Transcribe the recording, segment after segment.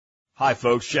Hi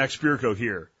folks, Jack Spirko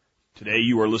here. Today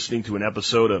you are listening to an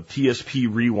episode of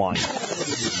TSP Rewind.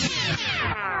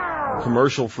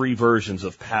 Commercial-free versions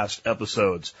of past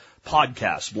episodes,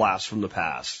 podcast blasts from the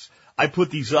past. I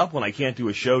put these up when I can't do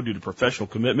a show due to professional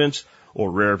commitments or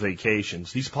rare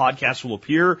vacations. These podcasts will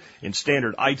appear in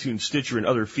standard iTunes, Stitcher, and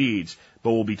other feeds,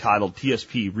 but will be titled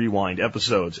TSP Rewind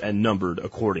episodes and numbered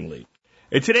accordingly.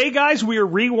 And today, guys, we are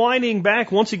rewinding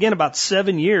back once again about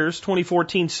 7 years,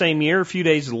 2014, same year. A few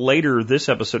days later, this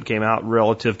episode came out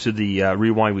relative to the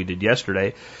rewind we did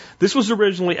yesterday. This was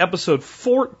originally episode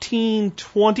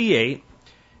 1428,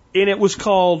 and it was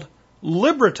called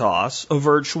Libertas, a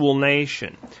Virtual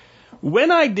Nation.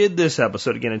 When I did this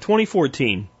episode again in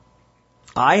 2014,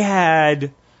 I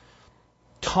had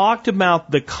talked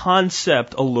about the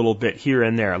concept a little bit here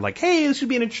and there. Like, hey, this would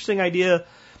be an interesting idea.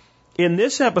 In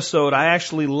this episode, I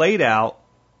actually laid out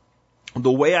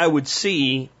the way I would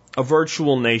see a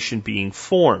virtual nation being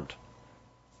formed.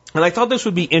 And I thought this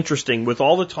would be interesting with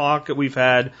all the talk that we've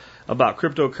had about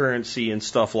cryptocurrency and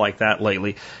stuff like that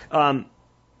lately.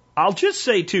 I'll just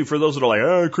say, too, for those that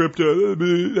are like,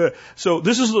 crypto. So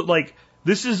this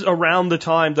is around the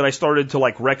time that I started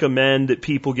to recommend that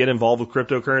people get involved with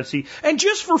cryptocurrency. And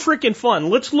just for freaking fun,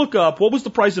 let's look up what was the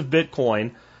price of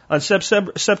Bitcoin on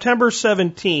September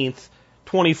 17th,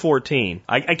 2014.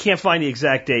 I can't find the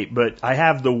exact date, but I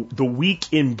have the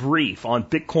week in brief on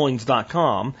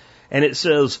bitcoins.com, and it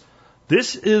says,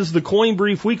 this is the Coin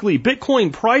Brief Weekly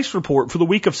Bitcoin Price Report for the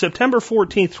week of September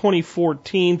 14th,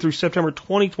 2014 through September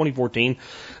 20, 2014.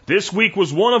 This week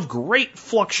was one of great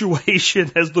fluctuation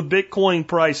as the Bitcoin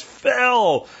price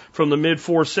fell from the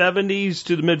mid-470s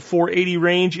to the mid-480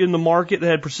 range in the market that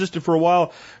had persisted for a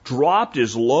while, dropped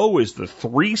as low as the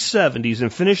 370s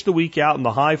and finished the week out in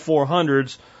the high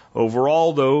 400s.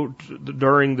 Overall, though,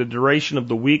 during the duration of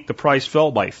the week, the price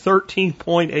fell by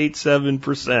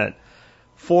 13.87%.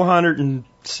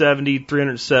 470,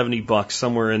 370 bucks,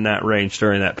 somewhere in that range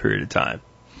during that period of time.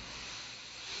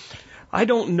 I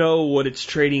don't know what it's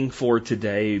trading for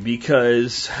today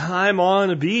because I'm on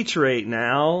a beach right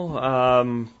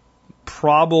now,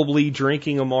 probably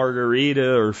drinking a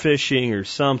margarita or fishing or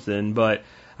something, but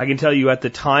I can tell you at the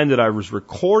time that I was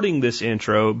recording this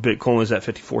intro, Bitcoin was at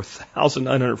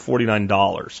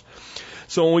 $54,949.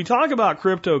 So when we talk about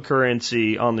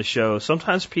cryptocurrency on the show,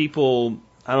 sometimes people,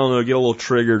 I don't know, get a little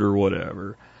triggered or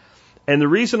whatever. And the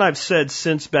reason I've said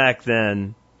since back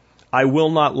then, I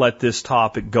will not let this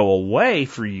topic go away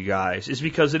for you guys, is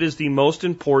because it is the most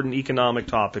important economic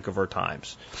topic of our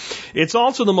times. It's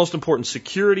also the most important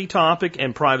security topic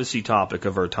and privacy topic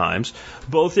of our times,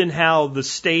 both in how the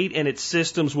state and its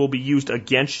systems will be used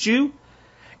against you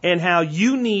and how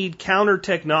you need counter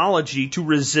technology to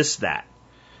resist that.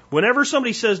 Whenever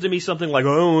somebody says to me something like,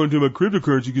 oh, I don't want to do my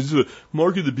cryptocurrency because it's a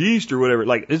mark of the beast or whatever,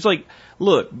 it's like,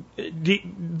 look,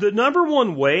 the number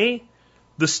one way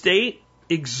the state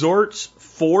exerts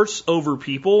force over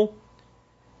people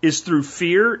is through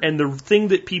fear, and the thing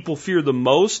that people fear the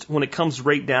most when it comes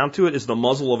right down to it is the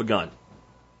muzzle of a gun.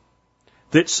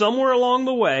 That somewhere along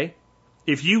the way,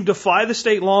 if you defy the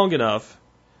state long enough,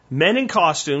 men in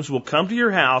costumes will come to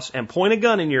your house and point a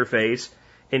gun in your face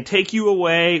and take you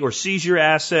away or seize your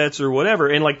assets or whatever.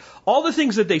 And all the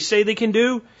things that they say they can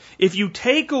do, if you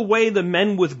take away the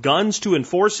men with guns to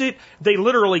enforce it, they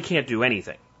literally can't do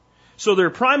anything. So their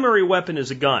primary weapon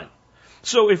is a gun.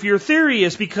 So if your theory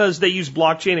is because they use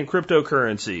blockchain and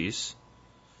cryptocurrencies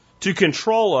to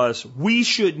control us, we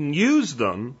shouldn't use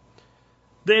them,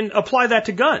 then apply that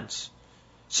to guns.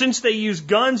 Since they use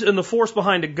guns and the force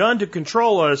behind a gun to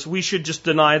control us, we should just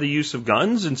deny the use of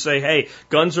guns and say, hey,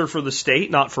 guns are for the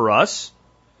state, not for us.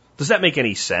 Does that make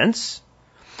any sense?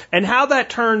 And how that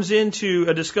turns into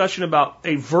a discussion about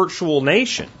a virtual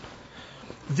nation.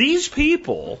 These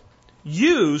people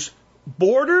use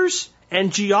borders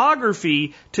and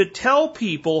geography to tell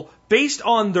people based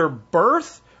on their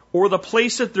birth or the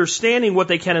place that they're standing what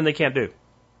they can and they can't do.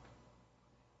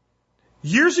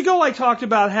 Years ago, I talked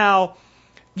about how,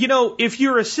 if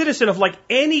you're a citizen of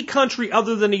any country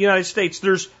other than the United States,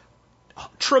 there's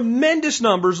tremendous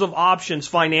numbers of options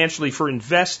financially for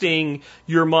investing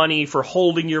your money, for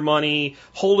holding your money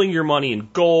in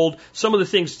gold, some of the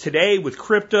things today with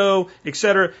crypto,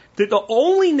 etc. That the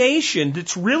only nation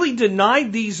that's really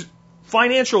denied these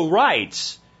financial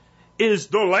rights is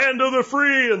the land of the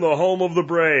free and the home of the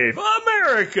brave,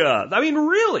 America. I mean,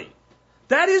 really,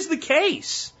 that is the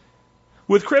case.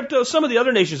 With crypto, some of the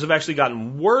other nations have actually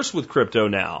gotten worse with crypto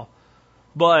now,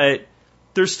 but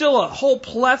there's still a whole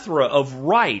plethora of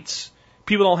rights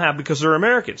people don't have because they're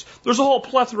Americans. There's a whole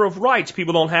plethora of rights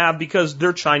people don't have because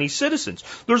they're Chinese citizens.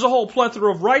 There's a whole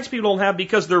plethora of rights people don't have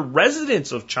because they're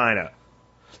residents of China.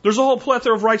 There's a whole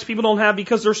plethora of rights people don't have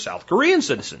because they're South Korean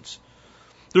citizens.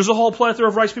 There's a whole plethora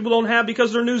of rights people don't have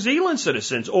because they're New Zealand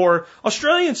citizens or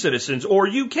Australian citizens or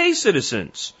UK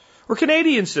citizens or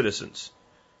Canadian citizens.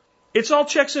 It's all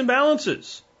checks and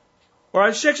balances.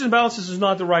 Or checks and balances is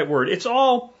not the right word. It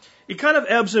kind of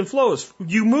ebbs and flows.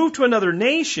 You move to another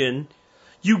nation,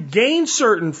 you gain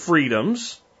certain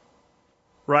freedoms,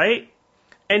 right?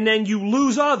 And then you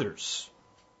lose others.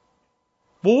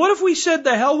 Well, what if we said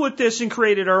the hell with this and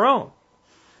created our own?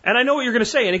 And I know what you're going to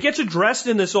say, and it gets addressed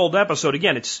in this old episode.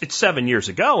 Again, it's 7 years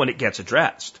ago, and it gets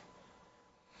addressed.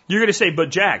 You're going to say,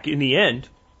 but Jack, in the end,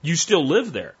 you still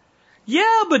live there.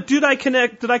 Yeah, but did I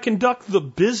conduct the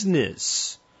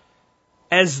business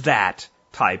as that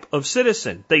type of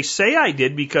citizen? They say I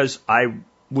did because I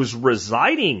was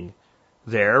residing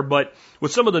there, but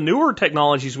with some of the newer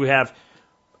technologies we have,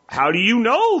 how do you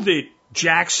know that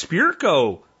Jack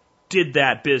Spirko did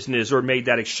that business or made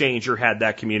that exchange or had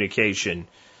that communication?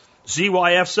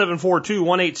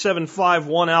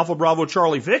 ZYF7421875 Alpha Bravo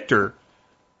Charlie Victor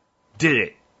did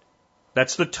it.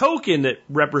 That's the token that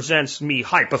represents me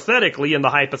hypothetically in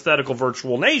the hypothetical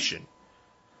virtual nation.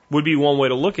 Would be one way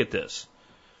to look at this.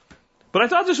 But I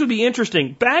thought this would be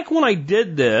interesting. Back when I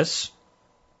did this,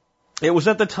 it was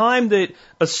at the time that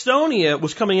Estonia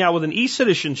was coming out with an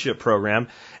e-citizenship program,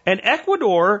 and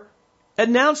Ecuador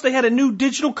announced they had a new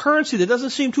digital currency that doesn't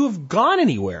seem to have gone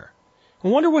anywhere. I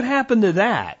wonder what happened to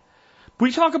that.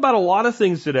 We talk about a lot of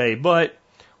things today, but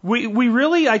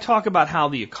I talk about how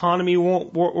the economy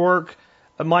won't work,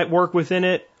 might work within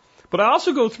it, but I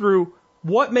also go through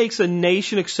what makes a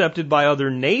nation accepted by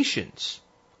other nations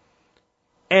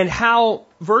and how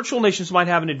virtual nations might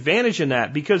have an advantage in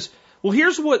that. Because, well,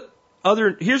 here's what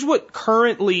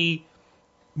currently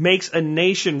makes a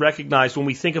nation recognized when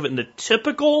we think of it in the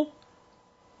typical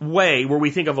way where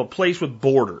we think of a place with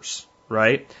borders,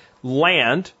 right?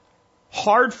 Land,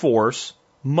 hard force,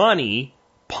 money,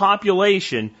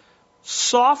 population,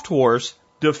 soft force,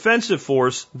 defensive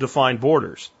force, defined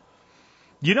borders.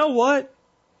 You know what?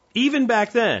 Even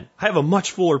back then, I have a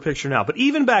much fuller picture now, but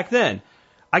even back then,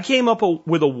 I came up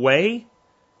with a way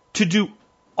to do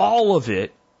all of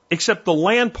it except the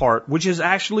land part, which is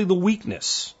actually the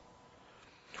weakness.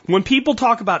 When people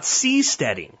talk about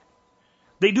seasteading,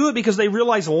 they do it because they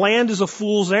realize land is a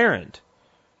fool's errand.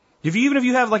 Even if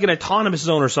you have like an autonomous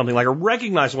zone or something, like a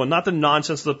recognized one, not the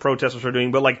nonsense the protesters are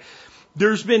doing, but like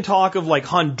there's been talk of like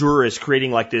Honduras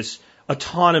creating like this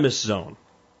autonomous zone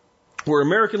where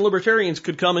American libertarians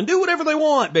could come and do whatever they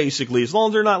want, basically, as long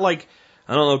as they're not like,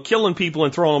 I don't know, killing people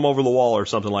and throwing them over the wall or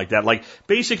something like that. Like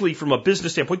basically from a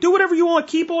business standpoint, do whatever you want,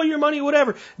 keep all your money,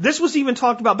 whatever. This was even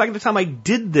talked about back at the time I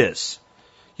did this.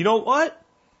 You know what?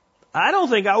 I don't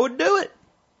think I would do it.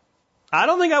 I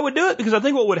don't think I would do it because I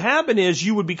think what would happen is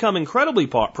you would become incredibly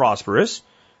prosperous,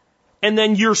 and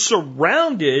then you're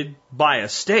surrounded by a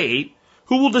state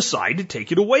who will decide to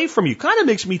take it away from you. Kind of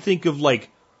makes me think of like,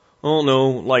 I don't know,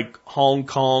 like Hong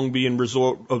Kong being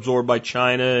absorbed by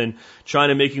China and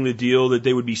China making the deal that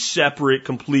they would be separate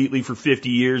completely for 50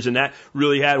 years, and that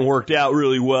really hadn't worked out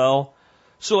really well.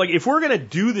 So like if we're going to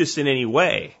do this in any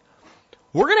way,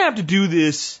 we're going to have to do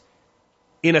this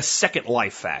in a Second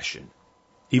Life fashion.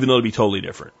 Even though it'll be totally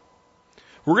different.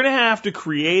 We're going to have to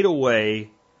create a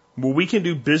way where we can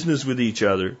do business with each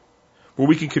other, where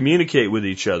we can communicate with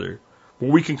each other,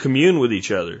 where we can commune with each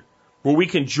other, where we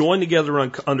can join together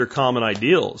under common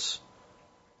ideals.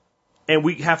 And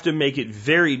we have to make it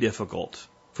very difficult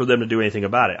for them to do anything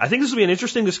about it. I think this will be an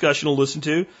interesting discussion to listen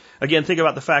to. Again, think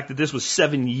about the fact that this was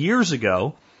 7 years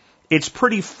ago. It's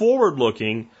pretty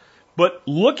forward-looking. But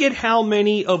look at how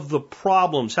many of the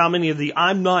problems, how many of the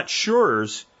I'm not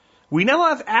sures we now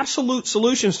have absolute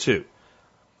solutions to.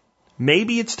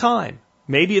 Maybe it's time.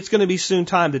 Maybe it's going to be soon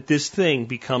time that this thing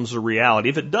becomes a reality.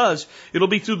 If it does, it'll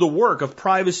be through the work of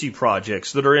privacy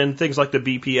projects that are in things like the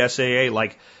BPSAA,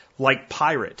 like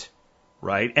Pirate,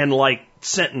 right? And like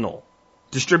Sentinel,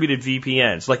 distributed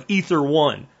VPNs, like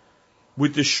Ether1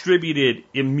 with distributed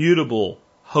immutable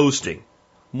hosting.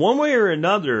 One way or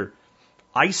another,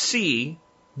 I see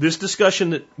this discussion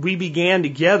that we began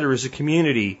together as a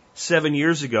community 7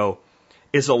 years ago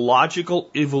is a logical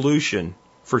evolution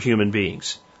for human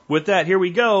beings. With that, here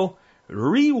we go,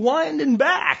 rewinding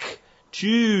back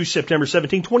to September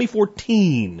 17,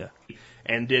 2014,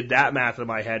 and did that math in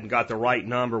my head and got the right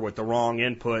number with the wrong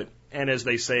input. And as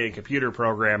they say in computer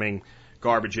programming,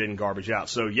 garbage in, garbage out.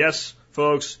 So yes,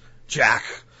 folks, Jack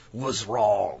was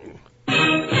wrong.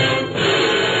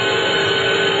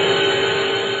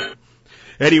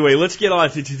 Anyway, let's get on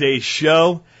to today's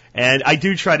show. And I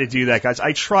do try to do that, guys.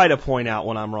 I try to point out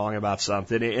when I'm wrong about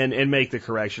something and make the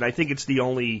correction. I think it's the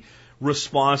only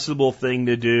responsible thing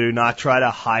to do, not try to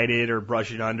hide it or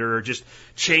brush it under or just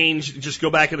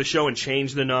go back in the show and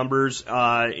change the numbers,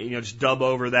 just dub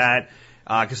over that,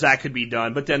 cause that could be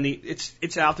done. But then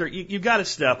it's out there. You've got to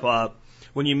step up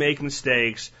when you make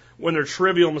mistakes, when they're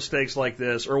trivial mistakes like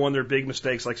this or when they're big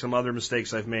mistakes like some other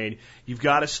mistakes I've made. You've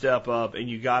got to step up and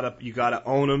you got to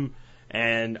own them.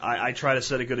 And I try to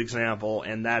set a good example,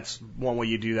 and that's one way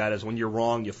you do that is when you're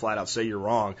wrong, you flat out say you're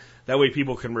wrong. That way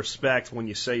people can respect when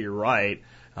you say you're right,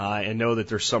 and know that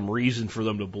there's some reason for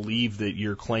them to believe that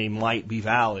your claim might be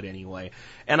valid anyway.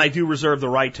 And I do reserve the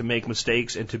right to make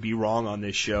mistakes and to be wrong on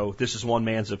this show. This is one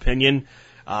man's opinion.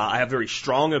 I have very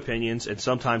strong opinions, and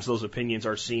sometimes those opinions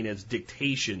are seen as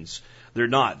dictations. They're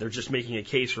not. They're just making a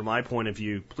case for my point of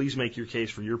view. Please make your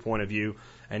case for your point of view.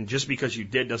 And just because you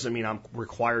did doesn't mean I'm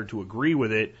required to agree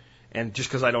with it. And just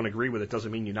because I don't agree with it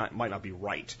doesn't mean might not be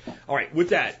right. All right, with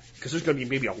that, because there's going to be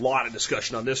maybe a lot of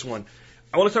discussion on this one,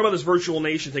 I want to talk about this virtual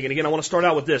nation thing. And again, I want to start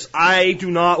out with this. I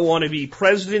do not want to be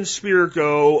President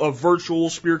Spirko of Virtual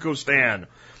Spirko-stan.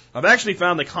 I've actually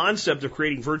found the concept of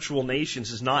creating virtual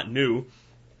nations is not new.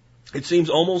 It seems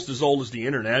almost as old as the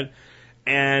Internet.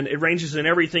 And it ranges in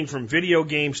everything from video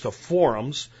games to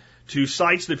forums to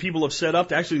sites that people have set up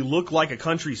to actually look like a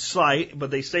country's site,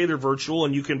 but they say they're virtual,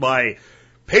 and you can buy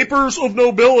papers of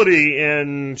nobility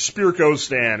in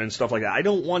Spirko-stan and stuff like that. I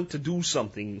don't want to do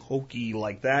something hokey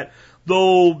like that,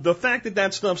 though the fact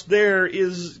that stuff's there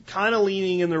is kind of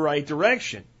leaning in the right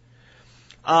direction.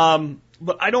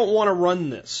 But I don't want to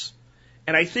run this.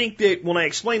 And I think that when I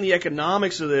explain the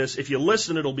economics of this, if you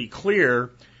listen, it'll be clear.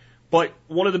 But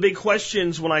one of the big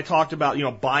questions when I talked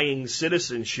about, buying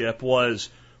citizenship was,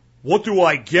 what do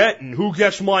I get and who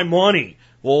gets my money?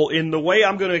 Well, in the way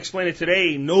I'm going to explain it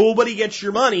today, nobody gets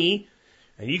your money,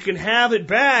 and you can have it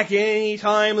back any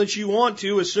time that you want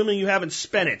to, assuming you haven't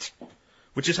spent it,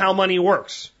 which is how money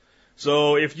works.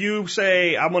 So if you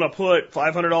say, I'm going to put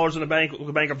 $500 in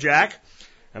the bank of Jack,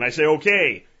 and I say,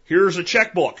 okay, here's a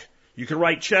checkbook. You can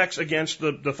write checks against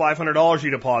the $500 you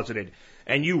deposited.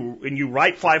 And you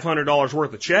write $500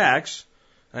 worth of checks,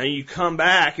 and you come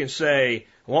back and say,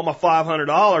 I want my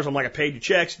 $500. I'm like, I paid you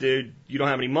checks, dude. You don't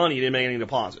have any money. You didn't make any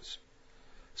deposits.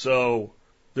 So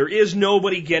there is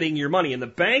nobody getting your money. In the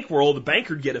bank world, the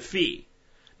banker would get a fee.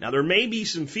 Now, there may be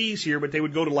some fees here, but they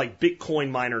would go to like Bitcoin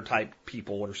miner type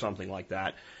people or something like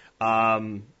that.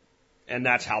 And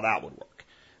that's how that would work.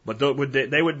 But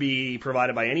they would be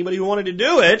provided by anybody who wanted to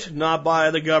do it, not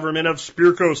by the government of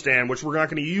Spirko-stan, which we're not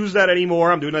going to use that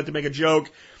anymore. I'm doing that to make a joke.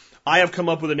 I have come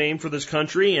up with a name for this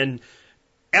country, and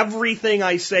everything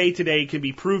I say today can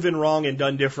be proven wrong and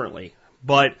done differently.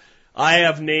 But I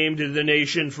have named the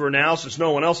nation for now, since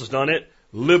no one else has done it,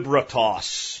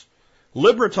 Libertas.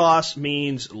 Libertas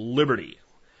means liberty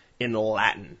in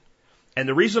Latin. And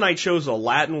the reason I chose a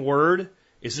Latin word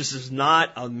is this is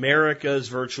not America's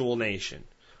virtual nation.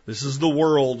 This is the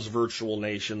world's virtual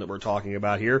nation that we're talking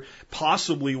about here,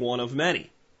 possibly one of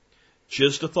many.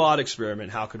 Just a thought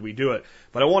experiment. How could we do it?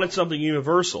 But I wanted something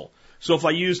universal. So if I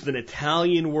used an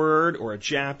Italian word or a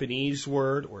Japanese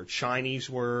word or a Chinese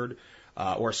word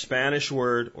or a Spanish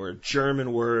word or a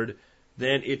German word,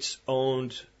 then it's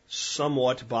owned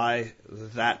somewhat by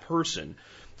that person.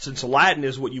 Since Latin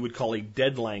is what you would call a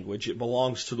dead language, it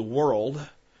belongs to the world.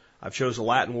 I've chosen a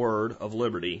Latin word of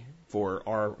liberty for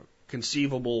our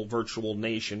conceivable virtual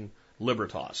nation,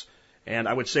 Libertas. And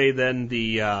I would say then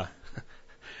the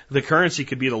currency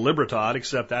could be the Libertad,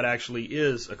 except that actually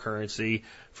is a currency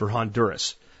for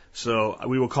Honduras. So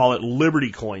we will call it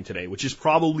Liberty Coin today, which is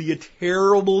probably a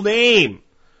terrible name.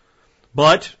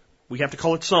 But we have to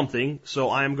call it something, so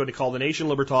I am going to call the nation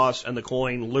Libertas and the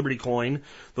coin Liberty Coin.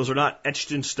 Those are not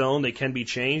etched in stone. They can be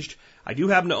changed. I do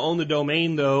happen to own the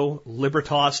domain, though,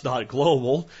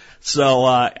 libertas.global,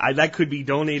 so that could be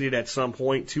donated at some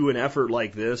point to an effort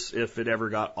like this if it ever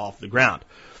got off the ground.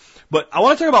 But I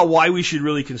want to talk about why we should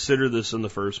really consider this in the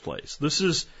first place. This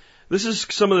is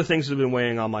some of the things that have been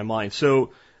weighing on my mind.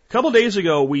 So a couple of days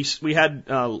ago, we had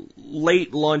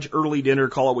late lunch, early dinner,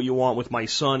 call it what you want, with my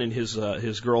son and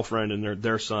his girlfriend and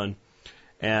their son,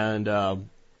 and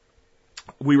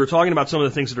we were talking about some of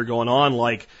the things that are going on,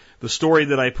 like the story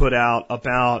that I put out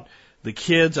about the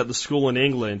kids at the school in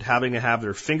England having to have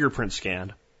their fingerprint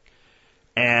scanned,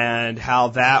 and how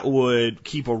that would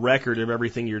keep a record of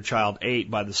everything your child ate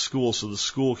by the school so the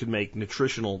school could make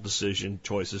nutritional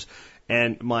choices.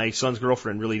 And my son's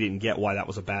girlfriend really didn't get why that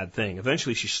was a bad thing.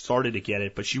 Eventually she started to get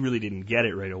it, but she really didn't get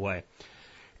it right away.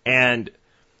 And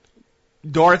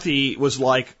Dorothy was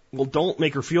like, well, don't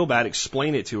make her feel bad,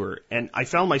 explain it to her. And I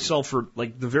found myself for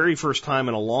like the very first time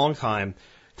in a long time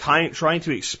trying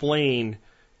to explain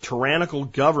tyrannical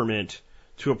government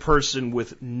to a person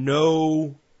with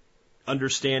no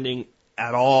understanding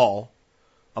at all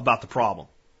about the problem.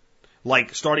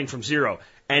 Like starting from zero.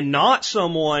 And not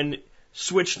someone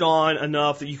switched on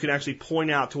enough that you can actually point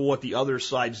out to what the other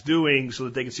side's doing so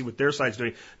that they can see what their side's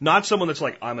doing. Not someone that's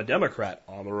like, I'm a Democrat,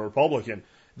 I'm a Republican.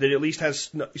 That at least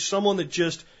has someone that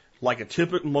just, like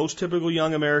most typical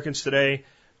young Americans today,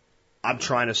 I'm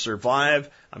trying to survive,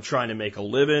 I'm trying to make a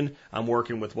living, I'm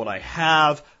working with what I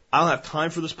have, I don't have time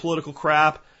for this political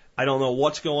crap, I don't know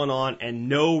what's going on, and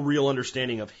no real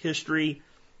understanding of history.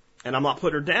 And I'm not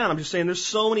putting her down, I'm just saying there's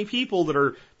so many people that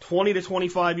are 20 to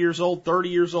 25 years old, 30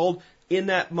 years old, in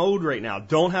that mode right now,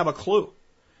 don't have a clue.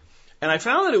 And I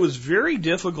found that it was very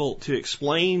difficult to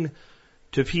explain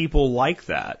to people like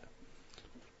that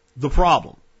the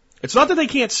problem. It's not that they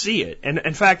can't see it. And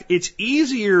in fact, it's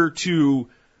easier to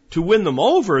win them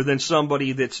over than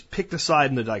somebody that's picked a side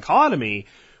in the dichotomy,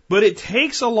 but it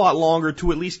takes a lot longer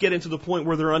to at least get into the point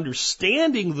where they're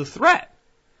understanding the threat.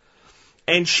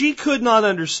 And she could not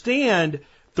understand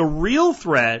the real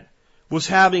threat was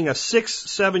having a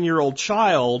 6-7-year-old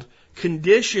child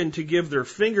conditioned to give their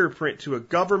fingerprint to a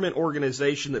government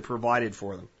organization that provided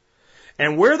for them.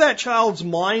 And where that child's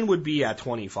mind would be at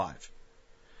 25.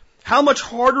 How much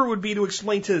harder it would be to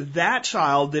explain to that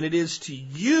child than it is to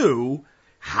you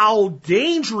how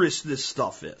dangerous this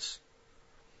stuff is.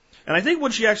 And I think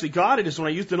when she actually got it is when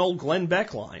I used an old Glenn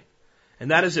Beck line.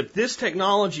 And that is, if this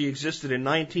technology existed in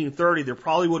 1930, there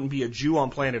probably wouldn't be a Jew on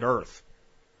planet Earth.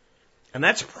 And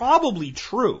that's probably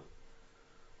true.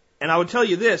 And I would tell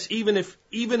you this, even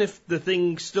if the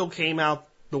thing still came out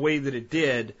the way that it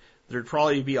did, there'd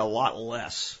probably be a lot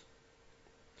less.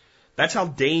 That's how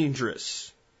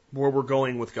dangerous where we're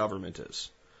going with government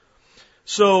is.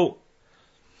 So,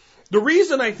 the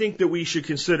reason I think that we should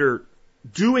consider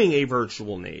doing a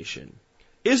virtual nation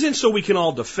isn't so we can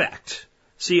all defect.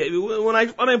 See, when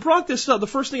I brought this up, the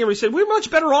first thing everybody said, we're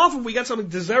much better off if we got some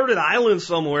deserted island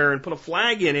somewhere and put a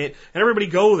flag in it and everybody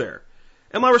go there.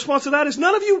 And my response to that is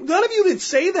none of you that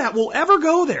say that will ever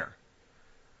go there.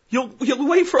 You'll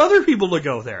wait for other people to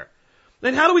go there.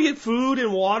 Then how do we get food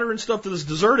and water and stuff to this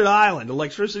deserted island,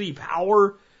 electricity,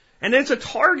 power? And then it's a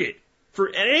target. For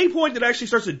at any point that actually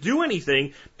starts to do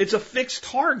anything, it's a fixed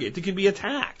target that can be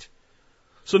attacked.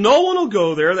 So no one will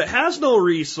go there that has no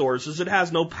resources, that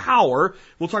has no power.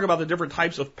 We'll talk about the different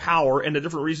types of power and the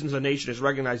different reasons a nation is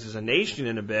recognized as a nation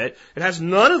in a bit. It has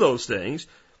none of those things,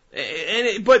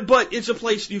 but it's a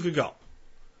place you could go.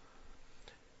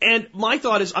 And my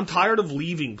thought is, I'm tired of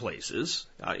leaving places.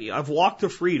 I've walked to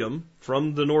freedom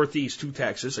from the Northeast to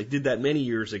Texas. I did that many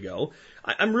years ago.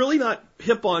 I'm really not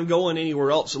hip on going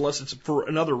anywhere else unless it's for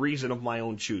another reason of my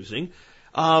own choosing.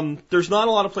 There's not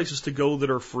a lot of places to go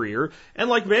that are freer. And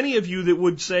like many of you that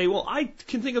would say, well, I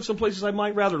can think of some places I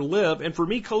might rather live. And for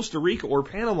me, Costa Rica or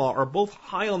Panama are both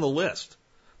high on the list.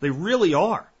 They really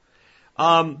are.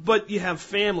 But you have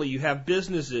family, you have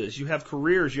businesses, you have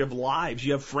careers, you have lives,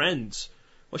 you have friends.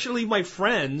 Well, I should leave my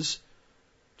friends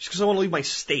just because I want to leave my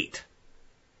state.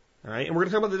 All right? And we're going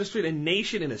to talk about the difference between a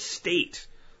nation and a state.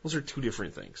 Those are two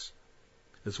different things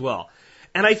as well.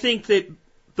 And I think that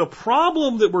the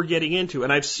problem that we're getting into,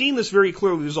 and I've seen this very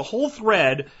clearly, there's a whole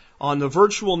thread on the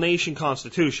virtual nation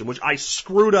constitution, which I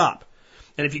screwed up.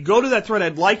 And if you go to that thread,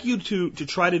 I'd like you to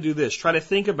try to do this. Try to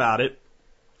think about it.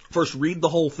 First, read the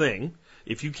whole thing,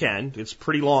 if you can. It's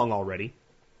pretty long already.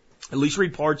 At least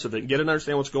read parts of it and get an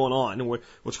understand what's going on and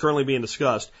what's currently being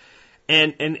discussed.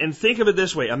 And think of it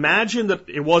this way. Imagine that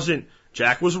it wasn't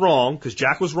Jack was wrong, because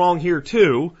Jack was wrong here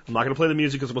too. I'm not going to play the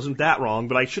music because it wasn't that wrong,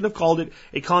 but I should have called it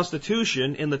a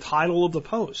constitution in the title of the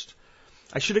post.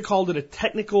 I should have called it a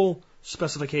technical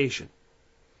specification.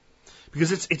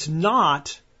 Because it's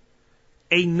not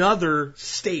another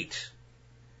state.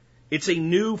 It's a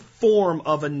new form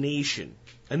of a nation,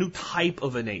 a new type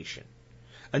of a nation,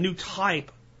 a new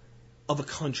type of a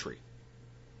country.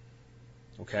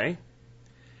 Okay?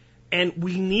 And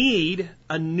we need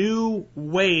a new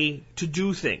way to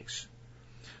do things.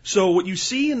 So what you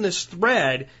see in this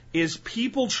thread is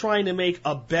people trying to make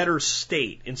a better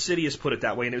state. Insidious put it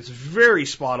that way, and it's very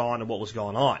spot on to what was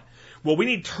going on. Well, we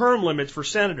need term limits for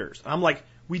senators. I'm like,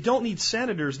 we don't need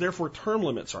senators, therefore term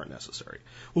limits aren't necessary.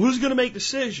 Well, who's going to make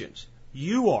decisions?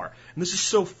 You are. And this is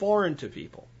so foreign to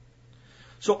people.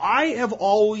 So I have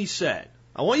always said,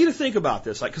 I want you to think about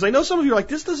this, because I know some of you are like,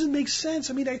 this doesn't make sense.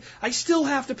 I mean, I still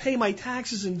have to pay my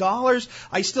taxes in dollars.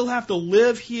 I still have to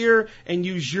live here and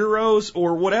use euros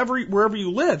or whatever, wherever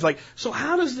you live. Like, so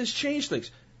how does this change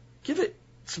things? Give it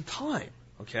some time,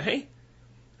 Okay?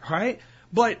 All right?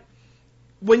 But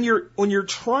when you're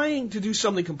trying to do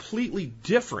something completely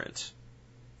different,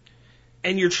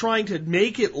 and you're trying to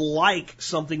make it like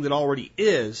something that already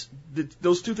is,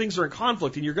 those two things are in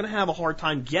conflict, and you're going to have a hard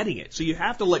time getting it. So you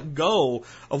have to let go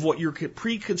of what your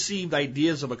preconceived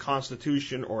ideas of a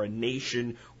constitution or a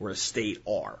nation or a state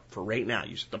are. For right now,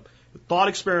 the thought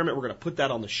experiment, we're going to put that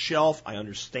on the shelf. I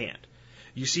understand.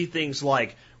 You see things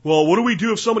like, well, what do we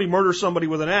do if somebody murders somebody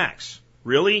with an axe?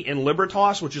 Really? In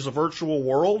Libertas, which is a virtual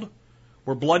world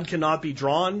where blood cannot be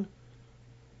drawn?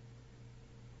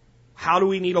 How do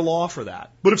we need a law for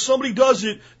that? But if somebody does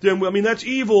it, then, that's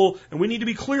evil, and we need to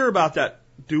be clear about that.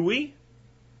 Do we?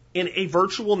 In a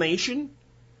virtual nation?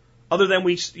 Other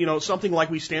than something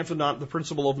like we stand for the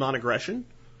principle of non-aggression?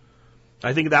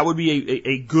 I think that would be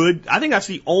a good, I think that's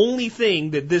the only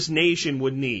thing that this nation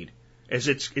would need as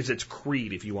its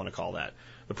creed, if you want to call that.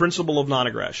 The principle of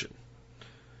non-aggression.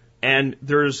 And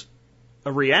there's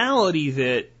a reality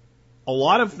that a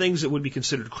lot of things that would be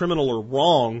considered criminal or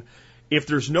wrong, if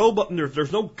there's no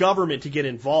government to get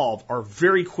involved, are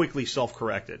very quickly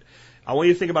self-corrected. I want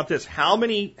you to think about this. How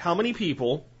many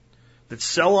people that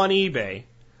sell on eBay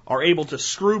are able to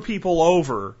screw people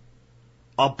over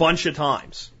a bunch of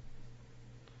times?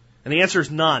 And the answer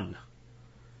is none.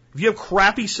 If you have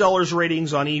crappy sellers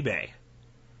ratings on eBay,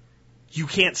 you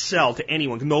can't sell to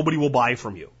anyone. Nobody will buy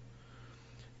from you.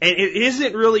 And it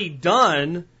isn't really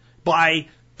done by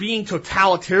being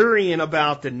totalitarian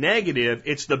about the negative.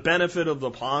 It's the benefit of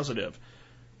the positive.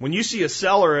 When you see a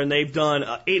seller and they've done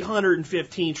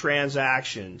 815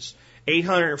 transactions,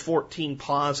 814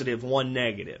 positive, 1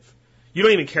 negative, you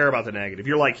don't even care about the negative.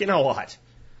 You're like, you know what?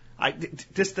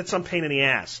 That's some pain in the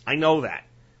ass. I know that.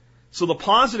 So the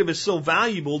positive is so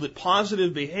valuable that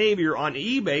positive behavior on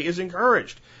eBay is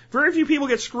encouraged. Very few people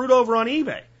get screwed over on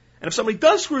eBay. And if somebody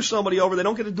does screw somebody over, they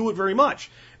don't get to do it very much.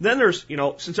 Then there's,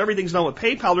 since everything's done with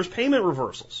PayPal, there's payment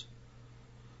reversals.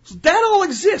 So that all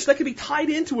exists. That can be tied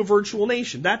into a virtual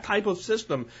nation, that type of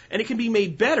system, and it can be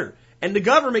made better. And the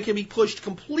government can be pushed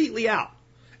completely out.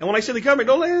 And when I say the government,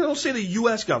 don't say the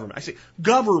U.S. government. I say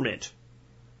government.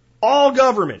 All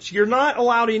governments. You're not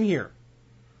allowed in here.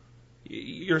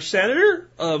 You're a senator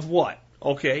of what?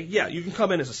 Okay, yeah, you can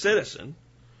come in as a citizen,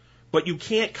 but you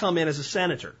can't come in as a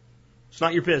senator. It's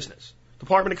not your business.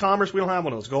 Department of Commerce, we don't have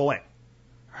one of those. Go away.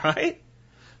 Right?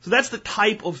 So that's the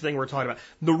type of thing we're talking about.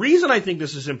 The reason I think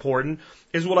this is important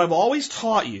is what I've always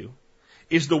taught you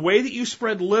is the way that you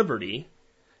spread liberty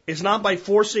is not by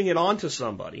forcing it onto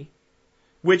somebody,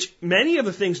 which many of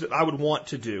the things that I would want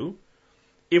to do,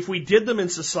 if we did them in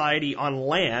society on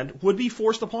land, would be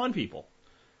forced upon people.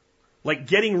 Like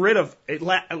getting rid of at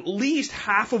least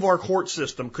half of our court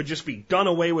system could just be done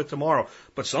away with tomorrow.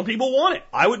 But some people want it.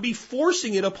 I would be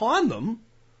forcing it upon them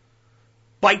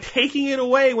by taking it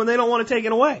away when they don't want to take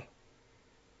it away.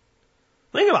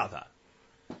 Think about that.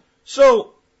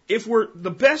 So if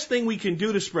the best thing we can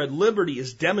do to spread liberty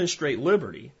is demonstrate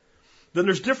liberty, then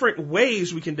there's different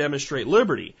ways we can demonstrate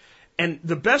liberty. And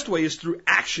the best way is through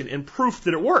action and proof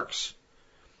that it works.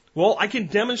 Well, I can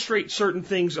demonstrate certain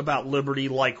things about liberty,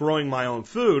 like growing my own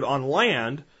food on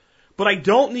land, but I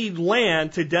don't need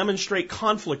land to demonstrate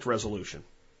conflict resolution.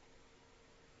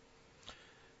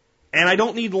 And I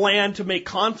don't need land to make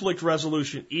conflict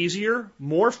resolution easier,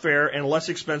 more fair, and less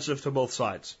expensive to both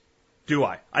sides. Do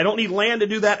I? I don't need land to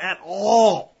do that at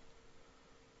all.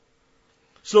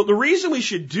 So the reason we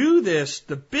should do this,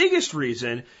 the biggest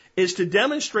reason, is to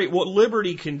demonstrate what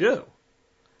liberty can do.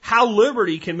 How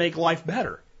liberty can make life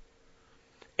better.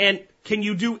 And can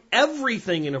you do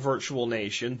everything in a virtual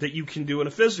nation that you can do in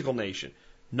a physical nation?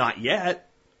 Not yet.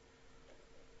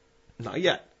 Not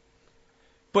yet.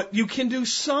 But you can do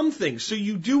some things. So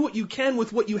you do what you can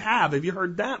with what you have. Have you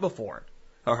heard that before?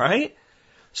 All right?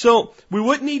 So we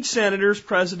wouldn't need senators,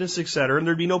 presidents, etc., and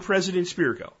there'd be no President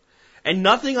Spirko. And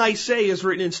nothing I say is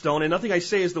written in stone, and nothing I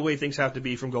say is the way things have to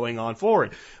be from going on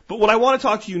forward. But what I want to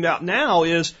talk to you now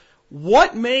is,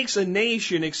 what makes a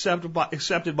nation accepted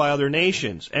by other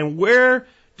nations? And where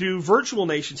do virtual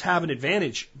nations have an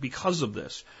advantage because of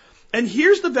this? And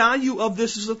here's the value of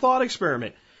this as a thought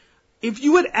experiment. If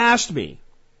you had asked me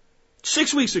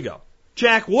 6 weeks ago,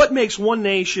 Jack, what makes one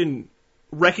nation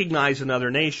recognize another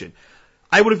nation?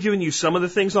 I would have given you some of the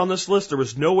things on this list. There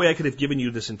was no way I could have given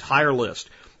you this entire list.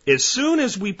 As soon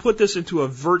as we put this into a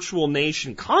virtual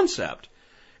nation concept,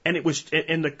 and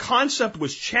the concept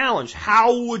was challenged,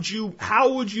 how would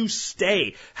you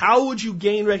stay? How would you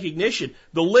gain recognition?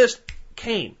 The list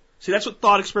came. See, that's what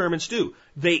thought experiments do.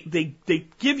 They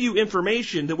give you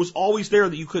information that was always there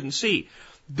that you couldn't see.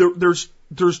 There's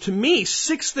to me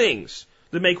 6 things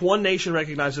that make one nation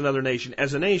recognize another nation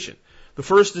as a nation. The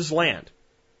first is land.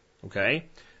 Okay?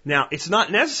 Now, it's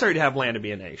not necessary to have land to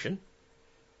be a nation.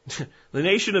 The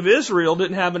nation of Israel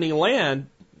didn't have any land,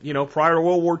 prior to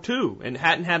World War II and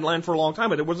hadn't had land for a long time,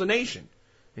 but it was a nation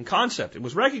in concept. It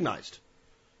was recognized.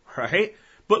 Right?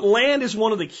 But land is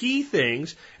one of the key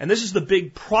things, and this is the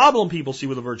big problem people see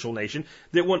with a virtual nation,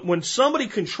 that when somebody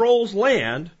controls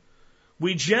land,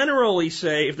 we generally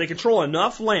say if they control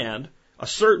enough land a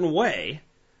certain way,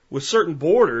 with certain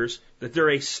borders, that they're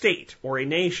a state or a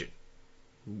nation.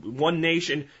 One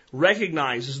nation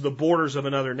recognizes the borders of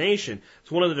another nation.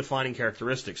 It's one of the defining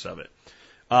characteristics of it.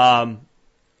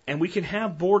 And we can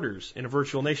have borders in a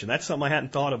virtual nation. That's something I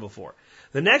hadn't thought of before.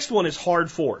 The next one is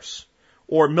hard force,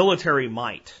 or military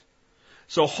might.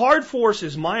 So hard force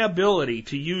is my ability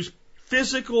to use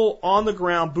physical, on the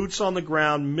ground, boots on the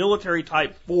ground, military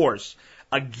type force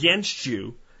against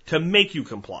you to make you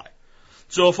comply.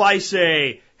 So if I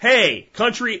say, hey,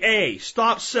 country A,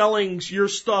 stop selling your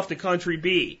stuff to country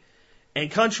B,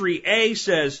 and country A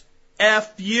says,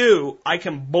 F you, I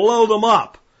can blow them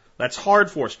up. That's hard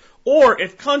force. Or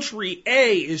if country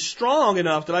A is strong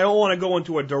enough that I don't want to go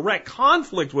into a direct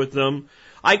conflict with them,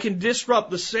 I can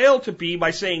disrupt the sale to B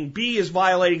by saying B is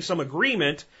violating some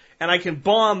agreement, and I can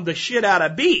bomb the shit out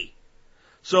of B.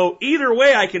 So either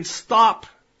way, I can stop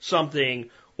something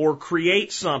or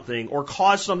create something or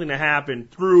cause something to happen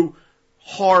through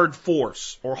hard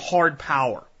force or hard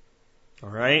power. All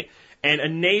right? And a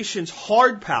nation's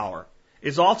hard power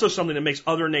is also something that makes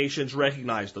other nations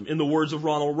recognize them. In the words of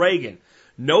Ronald Reagan,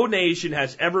 no nation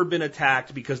has ever been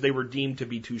attacked because they were deemed to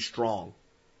be too strong.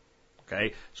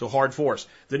 Okay? So hard force.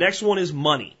 The next one is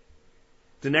money.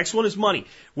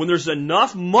 When there's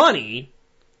enough money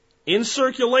in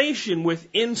circulation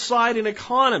inside an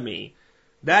economy,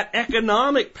 that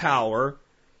economic power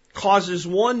causes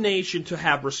one nation to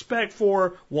have respect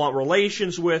for, want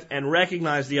relations with, and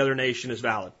recognize the other nation as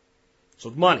valid. So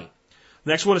money.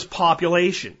 The next one is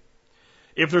population.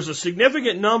 If there's a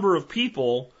significant number of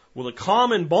people with a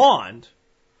common bond,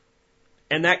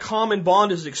 and that common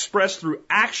bond is expressed through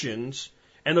actions,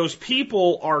 and those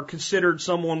people are considered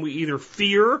someone we either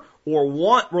fear or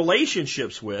want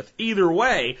relationships with, either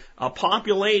way, a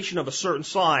population of a certain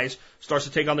size starts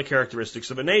to take on the characteristics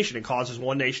of a nation and causes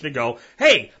one nation to go,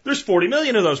 hey, there's 40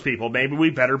 million of those people. Maybe we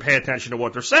better pay attention to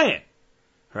what they're saying.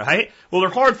 Right? Well, their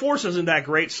hard force isn't that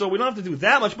great, so we don't have to do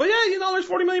that much. But yeah, there's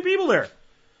 40 million people there.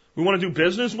 We want to do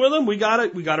business with them. We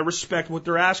gotta respect what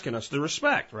they're asking us to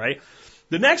respect, right?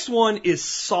 The next one is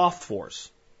soft force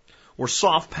or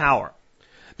soft power.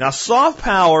 Now, soft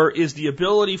power is the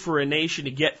ability for a nation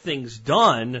to get things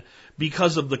done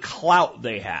because of the clout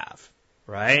they have,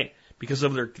 right? Because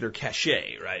of their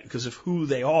cachet, right? Because of who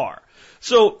they are.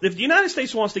 So if the United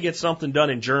States wants to get something done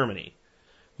in Germany,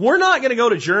 we're not going to go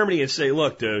to Germany and say,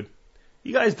 look, dude,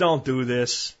 you guys don't do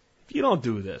this. If you don't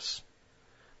do this,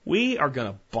 we are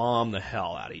going to bomb the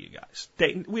hell out of you guys.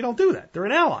 We don't do that. They're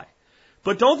an ally.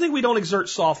 But don't think we don't exert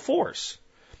soft force.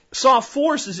 Soft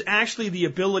force is actually the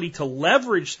ability to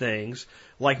leverage things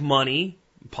like money,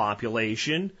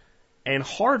 population, and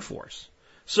hard force.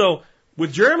 So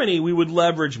with Germany, we would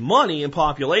leverage money and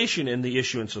population in the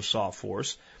issuance of soft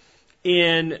force.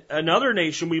 In another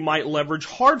nation, we might leverage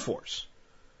hard force.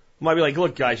 We might be like,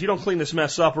 look, guys, you don't clean this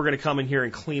mess up, we're going to come in here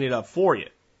and clean it up for you.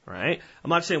 Right? I'm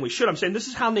not saying we should. I'm saying this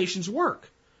is how nations work.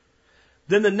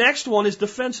 Then the next one is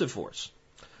defensive force.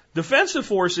 Defensive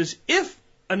force is if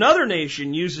another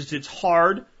nation uses its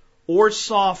hard or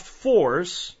soft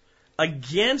force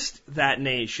against that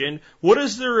nation, what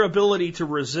is their ability to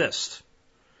resist?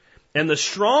 And the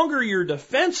stronger your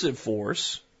defensive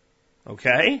force,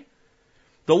 okay,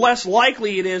 the less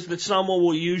likely it is that someone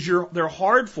will use their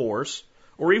hard force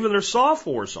or even their soft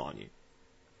force on you.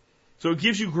 So it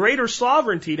gives you greater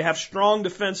sovereignty to have strong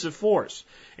defensive force.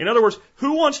 In other words,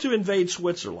 who wants to invade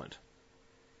Switzerland?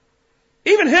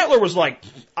 Even Hitler was like,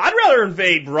 I'd rather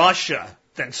invade Russia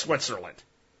than Switzerland.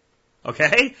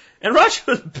 Okay? And Russia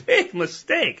was a big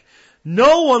mistake.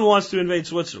 No one wants to invade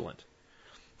Switzerland.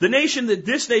 The nation that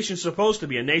this nation is supposed to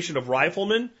be, a nation of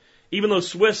riflemen, even though the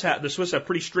Swiss have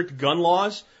pretty strict gun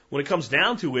laws, when it comes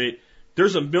down to it,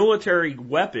 there's a military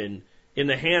weapon in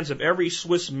the hands of every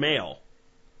Swiss male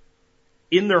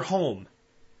in their home.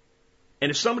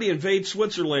 And if somebody invades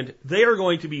Switzerland, they are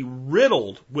going to be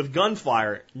riddled with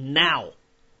gunfire now.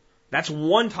 That's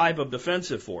one type of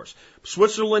defensive force.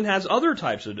 Switzerland has other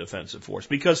types of defensive force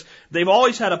because they've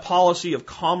always had a policy of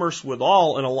commerce with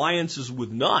all and alliances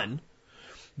with none.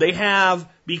 They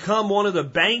have become one of the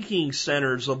banking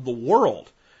centers of the world.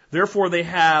 Therefore, they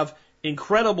have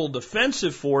incredible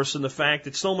defensive force in the fact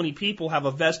that so many people have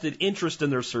a vested interest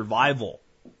in their survival.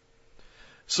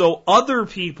 So other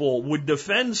people would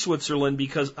defend Switzerland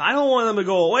because I don't want them to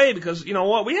go away because, you know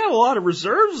what, we have a lot of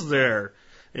reserves there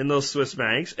in those Swiss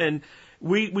banks, and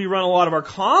we run a lot of our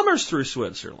commerce through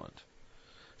Switzerland.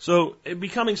 So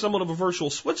becoming somewhat of a virtual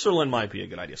Switzerland might be a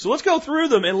good idea. So let's go through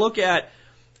them and look at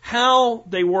how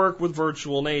they work with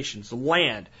virtual nations.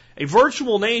 Land. A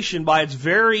virtual nation, by its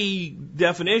very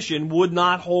definition, would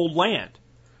not hold land.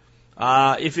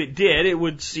 If it did, it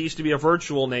would cease to be a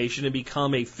virtual nation and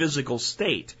become a physical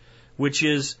state, which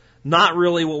is not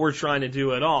really what we're trying to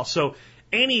do at all. So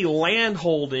any land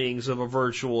holdings of a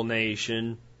virtual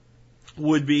nation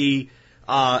would be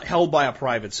held by a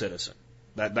private citizen.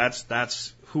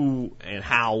 That's who and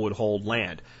how would hold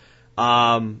land.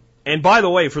 And by the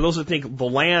way, for those that think the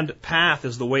land path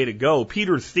is the way to go,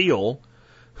 Peter Thiel,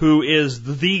 who is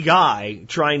the guy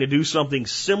trying to do something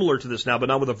similar to this now, but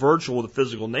not with a virtual, with a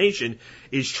physical nation,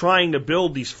 is trying to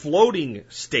build these floating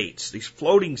states, these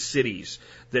floating cities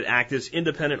that act as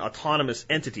independent, autonomous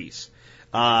entities.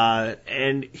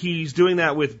 And he's doing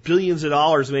that with billions of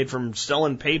dollars made from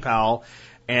selling PayPal.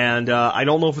 And I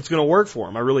don't know if it's going to work for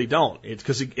him. I really don't. It's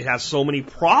because it has so many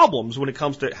problems when it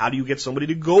comes to how do you get somebody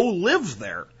to go live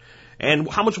there, and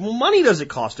how much money does it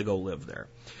cost to go live there.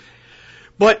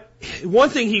 But one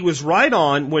thing he was right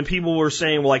on when people were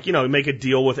saying, well, like, you know, make a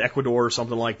deal with Ecuador or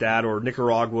something like that, or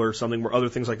Nicaragua or something where other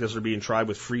things like this are being tried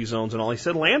with free zones and all. He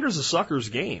said land is a sucker's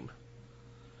game.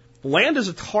 Land is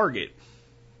a target.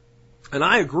 And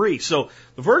I agree. So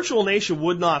the virtual nation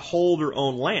would not hold or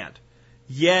own land.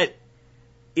 Yet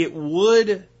it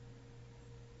would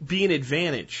be an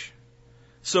advantage.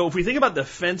 So if we think about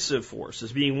defensive force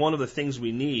as being one of the things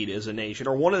we need as a nation,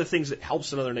 or one of the things that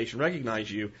helps another nation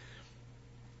recognize you,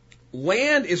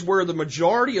 land is where the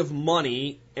majority of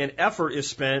money and effort is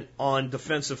spent on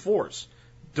defensive force,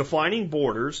 defining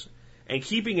borders and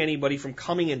keeping anybody from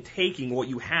coming and taking what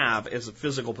you have as a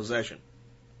physical possession.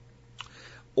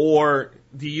 Or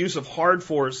the use of hard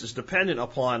force is dependent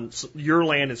upon your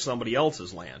land and somebody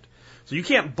else's land. So you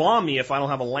can't bomb me if I don't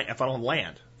have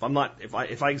land.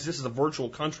 If I exist as a virtual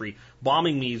country,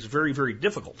 bombing me is very, very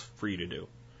difficult for you to do.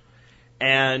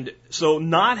 And so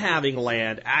not having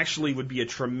land actually would be a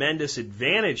tremendous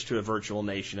advantage to a virtual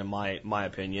nation, in my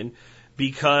opinion,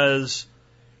 because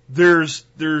there's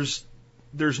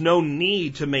no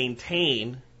need to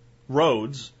maintain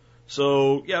roads.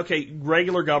 So, yeah, okay,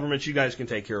 regular governments, you guys can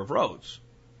take care of roads.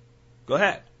 Go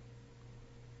ahead.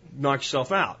 Knock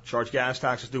yourself out. Charge gas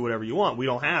taxes, do whatever you want. We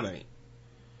don't have any.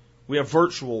 We have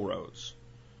virtual roads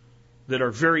that are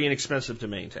very inexpensive to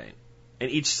maintain.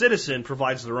 And each citizen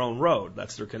provides their own road.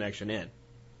 That's their connection in. All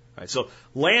right, so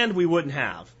land we wouldn't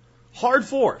have. Hard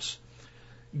force.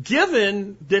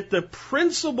 Given that the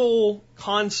principal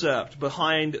concept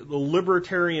behind the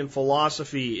libertarian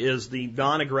philosophy is the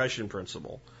non-aggression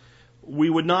principle, we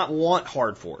would not want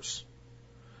hard force.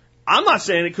 I'm not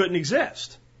saying it couldn't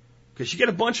exist. Because you get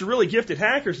a bunch of really gifted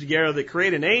hackers together that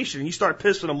create a nation and you start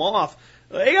pissing them off,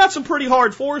 they got some pretty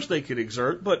hard force they could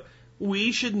exert, but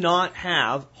we should not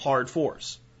have hard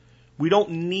force. We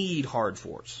don't need hard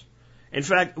force. In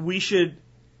fact, we should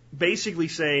basically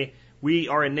say we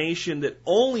are a nation that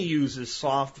only uses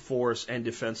soft force and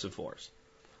defensive force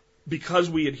because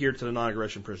we adhere to the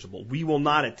non-aggression principle. We will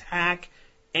not attack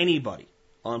anybody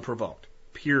unprovoked,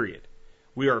 period.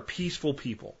 We are a peaceful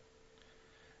people.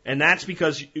 And that's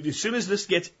because as soon as this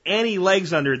gets any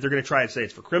legs under it, they're going to try and say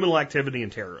it's for criminal activity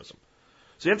and terrorism.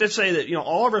 So you have to say that, you know,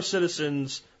 all of our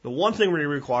citizens, the one thing we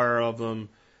require of them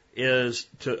is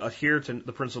to adhere to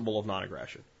the principle of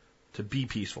non-aggression, to be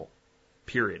peaceful,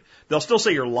 period. They'll still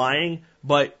say you're lying,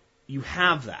 but you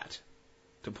have that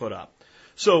to put up.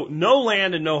 So no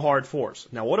land and no hard force.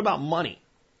 Now, what about money?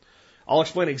 I'll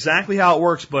explain exactly how it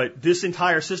works, but this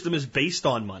entire system is based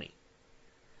on money.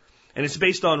 And it's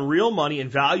based on real money and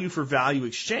value for value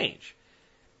exchange.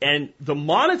 And the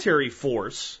monetary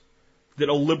force that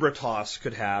a Libertas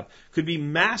could have could be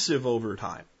massive over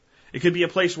time. It could be a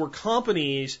place where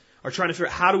companies are trying to figure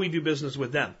out how do we do business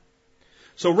with them.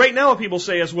 So right now what people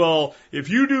say is, well, if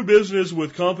you do business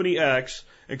with company X,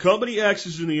 and company X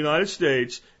is in the United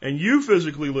States, and you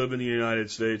physically live in the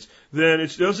United States, then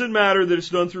it doesn't matter that it's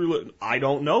done through... I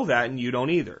don't know that, and you don't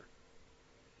either.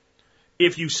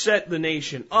 If you set the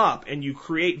nation up and you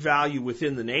create value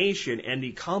within the nation and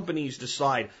the companies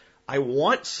decide, I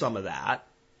want some of that,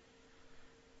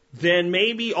 then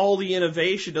maybe all the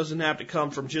innovation doesn't have to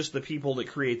come from just the people that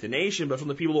create the nation, but from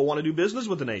the people that want to do business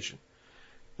with the nation.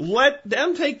 Let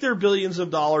them take their billions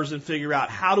of dollars and figure out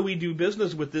how do we do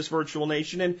business with this virtual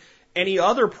nation and any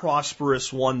other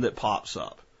prosperous one that pops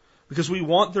up. because we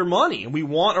want their money and we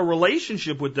want a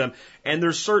relationship with them. And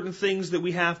there's certain things that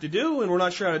we have to do, and we're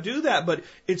not sure how to do that. But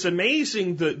it's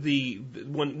amazing that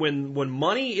when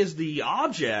money is the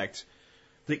object,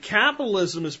 that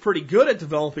capitalism is pretty good at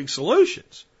developing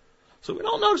solutions. So we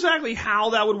don't know exactly how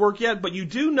that would work yet, but you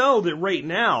do know that right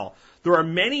now there are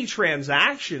many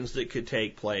transactions that could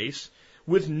take place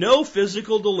with no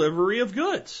physical delivery of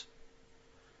goods.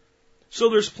 So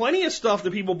there's plenty of stuff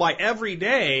that people buy every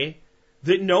day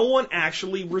that no one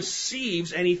actually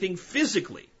receives anything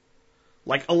physically,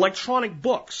 like electronic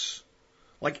books,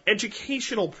 like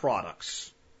educational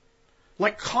products,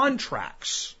 like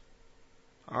contracts.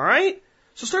 All right?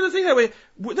 So start to think that way.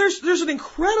 There's an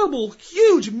incredible,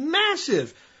 huge,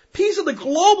 massive piece of the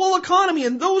global economy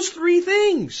in those three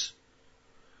things.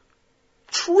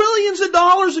 Trillions of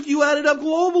dollars if you add it up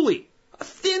globally. A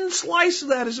thin slice of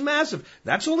that is massive.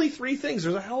 That's only three things.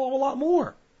 There's a hell of a lot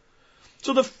more.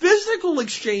 So the physical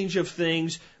exchange of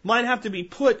things might have to be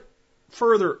put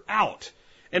further out.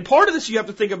 And part of this, you have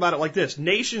to think about it like this.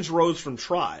 Nations rose from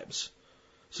tribes.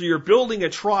 So you're building a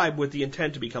tribe with the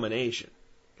intent to become a nation.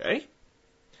 Okay?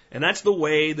 And that's the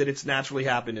way that it's naturally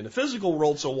happened in the physical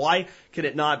world. So why can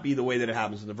it not be the way that it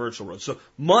happens in the virtual world? So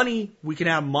money, we can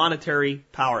have monetary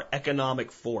power,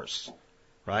 economic force.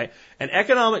 Right? And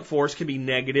economic force can be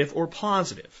negative or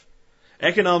positive.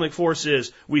 Economic force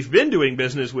is, we've been doing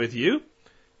business with you.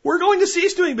 We're going to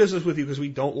cease doing business with you because we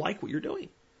don't like what you're doing.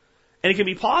 And it can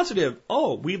be positive.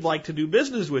 Oh, we'd like to do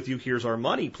business with you. Here's our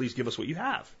money. Please give us what you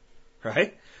have.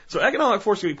 Right? So economic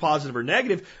force can be positive or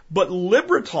negative, but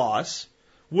Libertas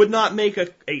would not make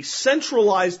a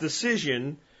centralized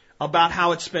decision about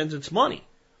how it spends its money.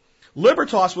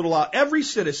 Libertas would allow every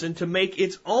citizen to make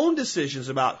its own decisions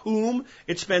about whom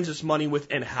it spends its money with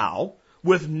and how,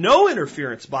 with no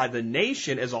interference by the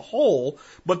nation as a whole,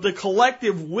 but the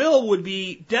collective will would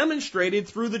be demonstrated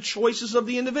through the choices of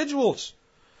the individuals.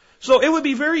 So it would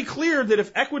be very clear that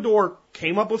if Ecuador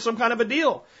came up with some kind of a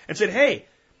deal and said, hey,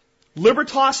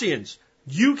 Libertasians,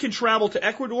 you can travel to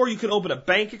Ecuador, you can open a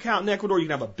bank account in Ecuador, you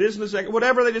can have a business,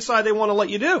 whatever they decide they want to let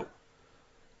you do,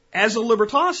 as a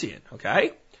Libertasian,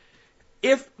 okay?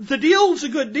 If the deal is a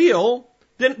good deal,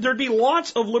 then there'd be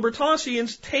lots of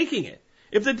Libertasians taking it.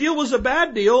 If the deal was a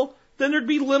bad deal, then there'd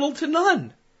be little to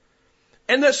none.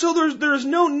 And so there's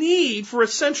no need for a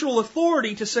central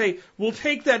authority to say, we'll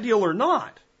take that deal or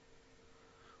not.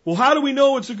 Well, how do we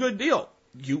know it's a good deal?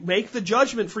 You make the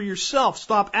judgment for yourself.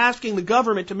 Stop asking the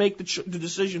government to make the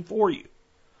decision for you.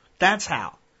 That's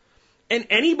how. And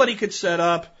anybody could set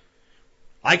up,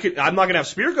 I'm not going to have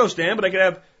Spirko stand, but I could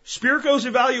have Spirko's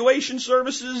Evaluation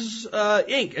Services,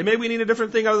 Inc. And maybe we need a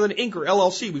different thing other than Inc. or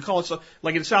LLC. We call it,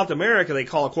 like in South America, they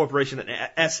call a corporation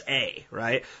an SA,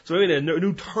 right? So we need a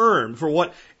new term for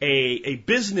what a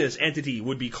business entity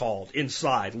would be called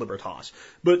inside Libertas.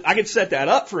 But I could set that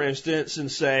up, for instance,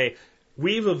 and say,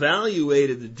 we've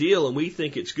evaluated the deal and we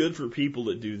think it's good for people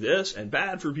that do this and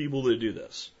bad for people that do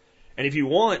this. And if you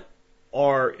want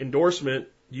our endorsement,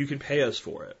 you can pay us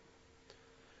for it.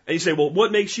 And you say, well,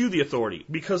 what makes you the authority?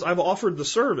 Because I've offered the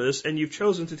service and you've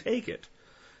chosen to take it.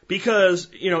 Because,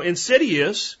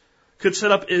 Insidious could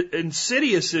set up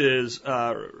Insidious's,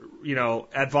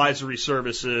 advisory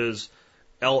services,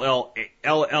 LLVN,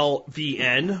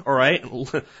 all right?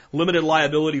 Limited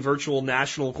Liability Virtual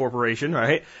National Corporation,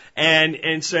 right?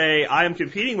 And say, I am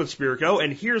competing with Spirko,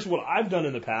 and here's what I've done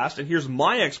in the past, and here's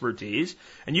my expertise,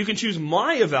 and you can choose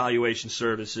my evaluation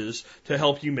services to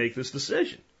help you make this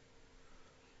decision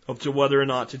of to whether or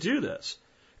not to do this.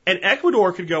 And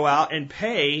Ecuador could go out and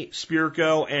pay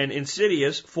Spirko and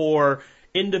Insidious for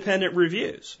independent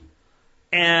reviews.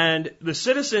 And the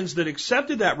citizens that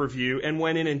accepted that review and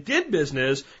went in and did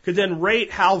business could then rate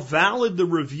how valid the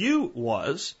review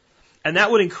was, and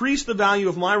that would increase the value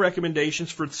of my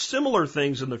recommendations for similar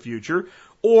things in the future,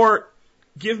 or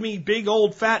give me big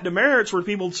old fat demerits where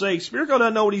people would say, Spirko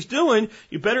doesn't know what he's doing,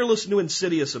 you better listen to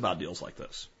Insidious about deals like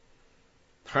this.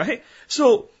 Right?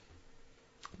 So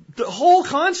the whole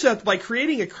concept, by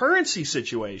creating a currency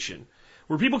situation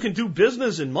where people can do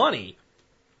business in money,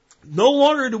 no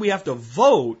longer do we have to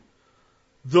vote.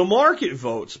 The market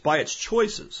votes by its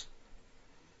choices.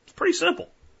 It's pretty simple.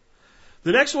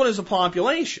 The next one is a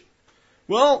population.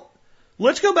 Well,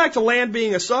 let's go back to land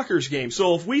being a sucker's game.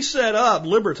 So if we set up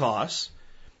Libertas,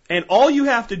 and all you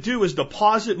have to do is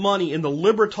deposit money in the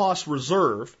Libertas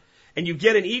reserve, and you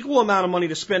get an equal amount of money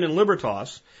to spend in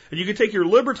Libertas, and you can take your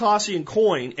Libertasian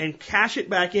coin and cash it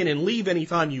back in and leave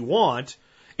anytime you want,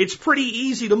 it's pretty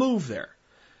easy to move there.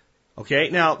 Okay,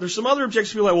 now there's some other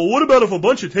objections. People are like, well, what about if a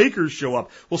bunch of takers show up?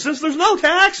 Well, since there's no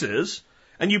taxes,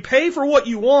 and you pay for what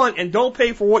you want and don't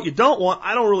pay for what you don't want,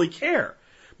 I don't really care.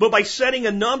 But by setting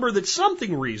a number that's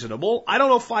something reasonable, I don't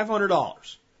know,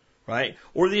 $500, right?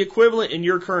 Or the equivalent in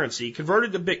your currency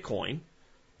converted to Bitcoin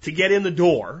to get in the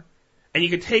door, and you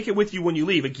can take it with you when you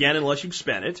leave, again, unless you've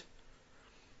spent it,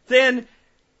 then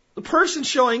the person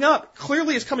showing up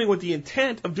clearly is coming with the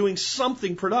intent of doing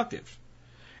something productive.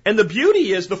 And the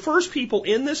beauty is the first people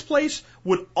in this place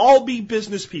would all be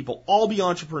business people, all be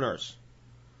entrepreneurs.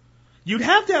 You'd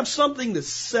have to have something to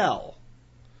sell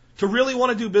to really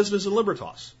want to do business in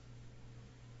Libertas.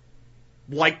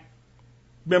 Like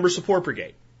Member Support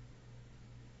Brigade.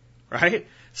 Right?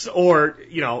 So, or,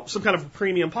 some kind of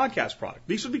premium podcast product.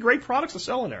 These would be great products to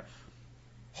sell in there.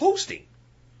 Hosting.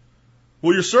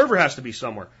 Well, your server has to be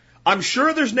somewhere. I'm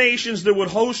sure there's nations that would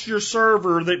host your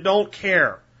server that don't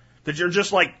care. That you're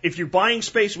just like, if you're buying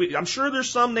space, I'm sure there's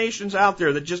some nations out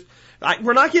there that just,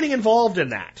 we're not getting involved in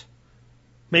that.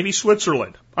 Maybe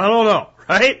Switzerland. I don't know,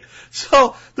 right?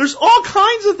 So there's all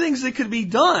kinds of things that could be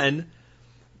done.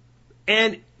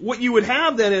 And what you would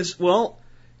have then is, well,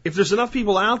 if there's enough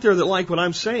people out there that like what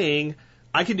I'm saying,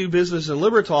 I can do business in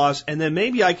Libertas, and then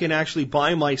maybe I can actually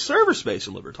buy my server space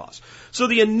in Libertas. So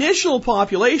the initial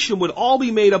population would all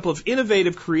be made up of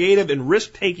innovative, creative, and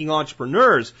risk-taking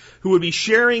entrepreneurs who would be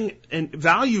sharing and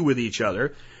value with each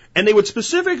other, and they would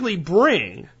specifically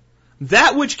bring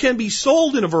that which can be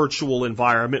sold in a virtual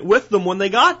environment with them when they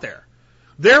got there.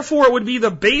 Therefore, it would be the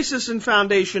basis and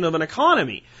foundation of an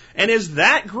economy. And as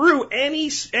that grew, any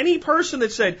person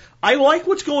that said, I like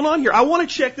what's going on here, I want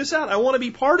to check this out, I want to be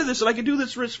part of this, and I can do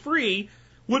this risk-free,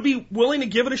 would be willing to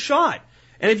give it a shot.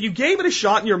 And if you gave it a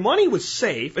shot and your money was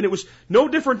safe, and it was no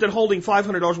different than holding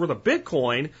 $500 worth of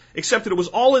Bitcoin, except that it was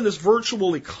all in this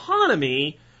virtual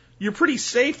economy, you're pretty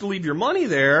safe to leave your money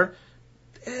there.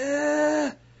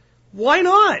 Why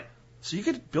not? So you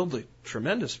could build a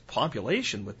tremendous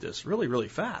population with this really, really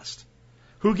fast.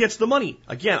 Who gets the money?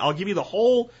 Again, I'll give you the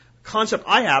whole concept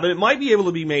I have, and it might be able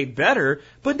to be made better,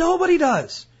 but nobody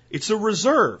does. It's a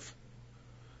reserve.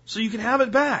 So you can have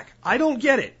it back. I don't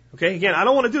get it. Okay, again, I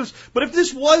don't want to do this, but if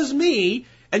this was me,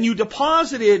 and you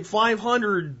deposited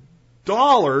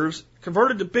 $500,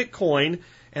 converted to Bitcoin,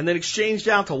 and then exchanged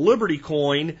out to Liberty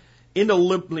Coin into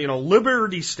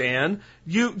Liberty Stand,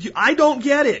 I don't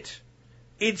get it.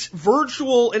 It's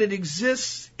virtual and it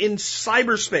exists in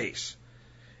cyberspace.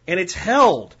 And it's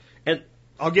held. And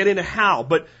I'll get into how.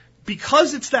 But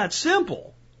because it's that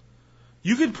simple,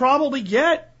 you could probably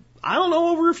get,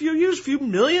 over a few years, a few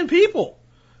million people.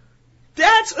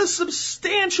 That's a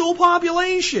substantial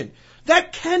population.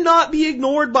 That cannot be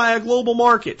ignored by a global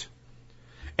market.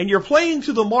 And you're playing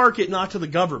to the market, not to the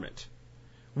government.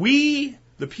 We,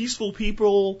 the peaceful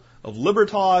people of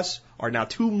Libertas, are now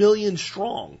 2 million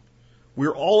strong.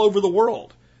 We're all over the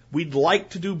world. We'd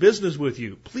like to do business with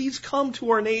you. Please come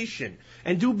to our nation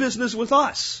and do business with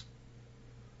us.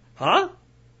 Huh?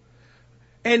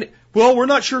 And, well, we're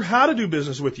not sure how to do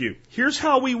business with you. Here's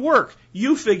how we work.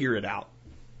 You figure it out.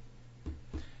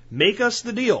 Make us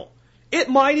the deal. It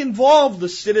might involve the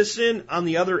citizen on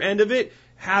the other end of it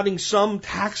having some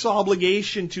tax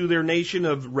obligation to their nation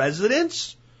of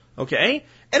residence. Okay?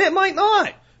 And it might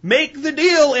not. Make the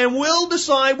deal and we'll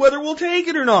decide whether we'll take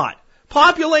it or not.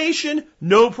 Population,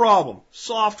 no problem.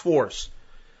 Soft force.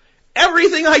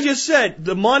 Everything I just said,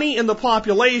 the money and the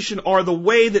population are the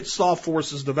way that soft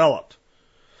force is developed.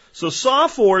 So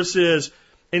soft force is,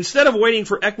 instead of waiting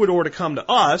for Ecuador to come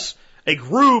to us, a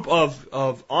group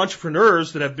of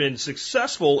entrepreneurs that have been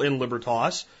successful in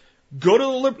Libertas go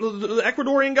to the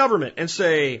Ecuadorian government and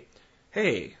say,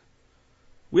 hey,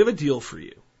 we have a deal for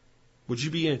you. Would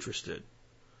you be interested?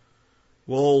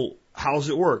 Well, how does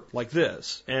it work? Like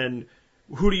this. And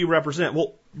who do you represent?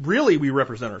 Well, really, we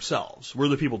represent ourselves. We're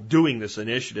the people doing this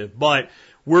initiative, but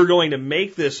we're going to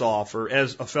make this offer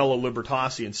as a fellow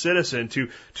Libertasian citizen to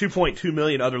 2.2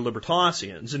 million other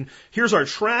Libertasians. And here's our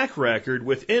track record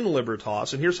within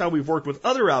Libertas, and here's how we've worked with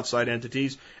other outside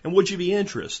entities, and would you be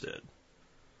interested?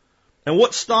 And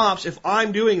what stops if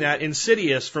I'm doing that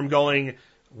Insidious from going,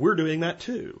 we're doing that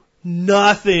too?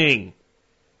 Nothing.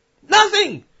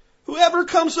 Nothing. Whoever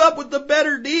comes up with the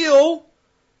better deal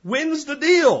wins the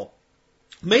deal.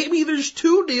 Maybe there's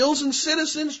 2 deals and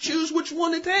citizens choose which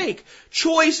one to take.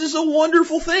 Choice is a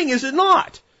wonderful thing, is it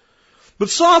not?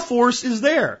 But soft force is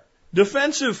there.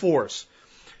 Defensive force.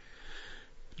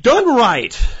 Done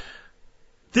right,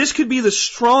 this could be the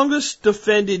strongest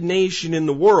defended nation in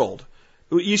the world.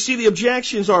 You see, the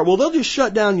objections are, well, they'll just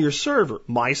shut down your server.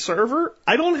 My server?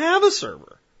 I don't have a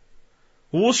server.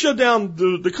 Well, we'll shut down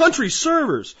the country's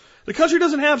servers. The country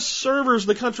doesn't have servers.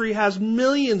 The country has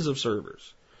millions of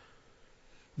servers.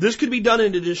 This could be done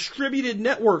in a distributed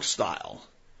network style,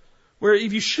 where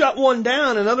if you shut one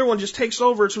down, another one just takes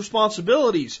over its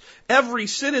responsibilities. Every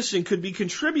citizen could be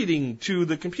contributing to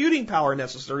the computing power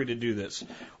necessary to do this.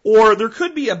 Or there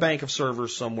could be a bank of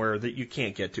servers somewhere that you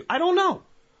can't get to. I don't know.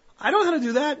 I don't know how to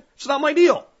do that. It's not my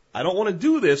deal. I don't want to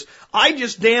do this. I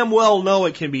just damn well know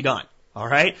it can be done. All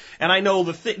right? And I know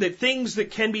that things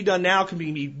that can be done now can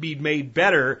be made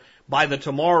better by the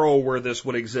tomorrow where this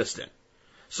would exist in.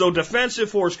 So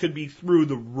defensive force could be through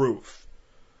the roof.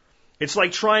 It's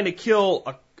like trying to kill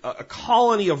a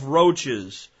colony of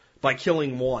roaches by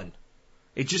killing one.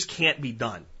 It just can't be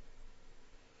done.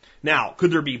 Now,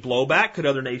 could there be blowback? Could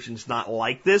other nations not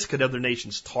like this? Could other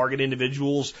nations target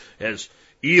individuals as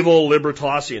evil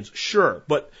Libertasians? Sure.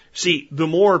 But see, the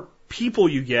more people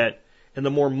you get and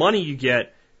the more money you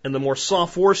get and the more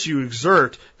soft force you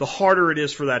exert, the harder it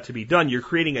is for that to be done. You're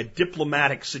creating a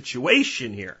diplomatic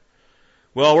situation here.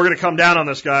 Well, we're going to come down on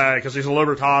this guy because he's a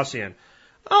Libertasian.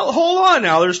 Oh, hold on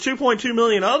now. There's 2.2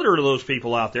 million other of those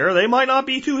people out there. They might not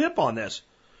be too hip on this.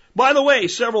 By the way,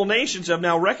 several nations have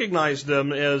now recognized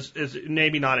them as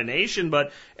maybe not a nation,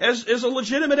 but as a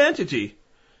legitimate entity.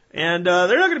 And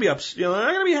they're not going to be they're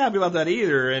not going to be happy about that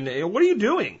either. And what are you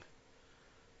doing?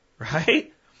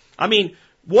 Right? I mean,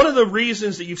 one of the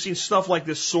reasons that you've seen stuff like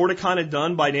this sort of kind of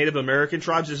done by Native American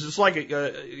tribes is it's like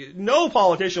no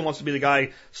politician wants to be the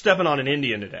guy stepping on an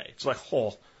Indian today. It's like,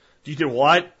 oh, you did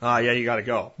what? Yeah, you got to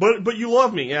go. But you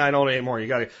love me. Yeah, I don't anymore. You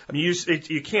got to. I mean,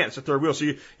 you can't. It's a third wheel. So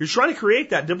you're trying to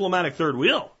create that diplomatic third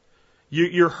wheel.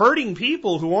 You're hurting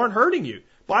people who aren't hurting you.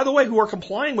 By the way, who are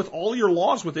complying with all your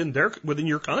laws within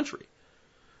your country.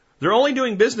 They're only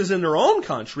doing business in their own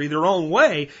country, their own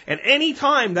way, and any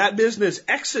time that business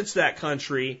exits that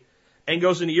country and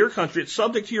goes into your country, it's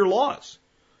subject to your laws.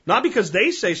 Not because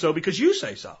they say so, because you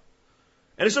say so.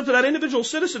 And it's up to that individual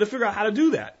citizen to figure out how to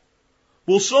do that.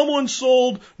 Well, someone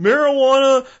sold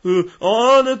marijuana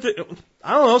on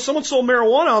I don't know, someone sold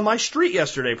marijuana on my street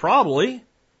yesterday, probably.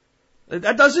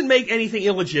 That doesn't make anything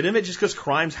illegitimate just because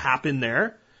crimes happen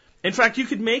there. In fact, you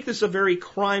could make this a very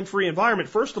crime-free environment,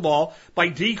 first of all, by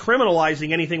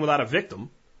decriminalizing anything without a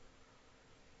victim,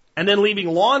 and then leaving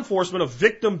law enforcement of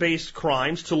victim-based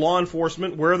crimes to law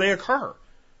enforcement where they occur.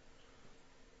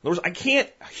 In other words, I can't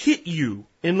hit you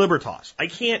in Libertas. I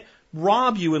can't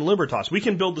rob you in Libertas. We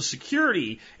can build the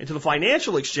security into the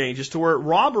financial exchanges to where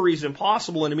robbery is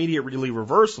impossible and immediately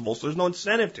reversible, so there's no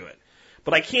incentive to it.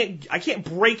 But I can't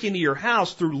break into your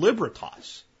house through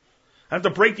Libertas. I have to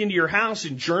break into your house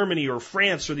in Germany or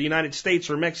France or the United States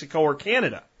or Mexico or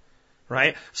Canada,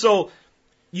 right? So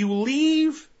you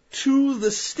leave to the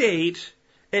state,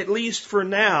 at least for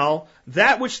now,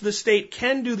 that which the state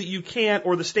can do that you can't,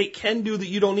 or the state can do that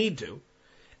you don't need to.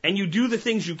 And you do the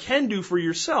things you can do for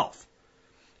yourself.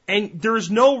 And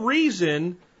there's no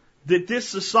reason that this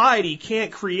society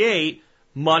can't create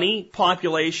money,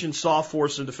 population, soft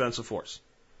force, and defensive force.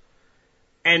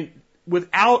 And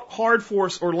without hard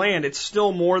force or land, it's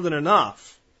still more than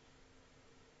enough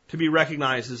to be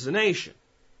recognized as a nation.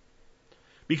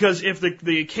 Because if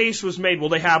the case was made, well,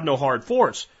 they have no hard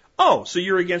force. Oh, so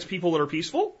you're against people that are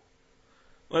peaceful?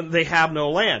 Well, they have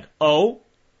no land. Oh,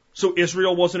 so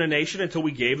Israel wasn't a nation until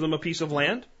we gave them a piece of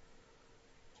land?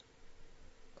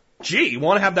 Gee, you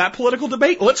want to have that political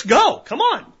debate? Let's go. Come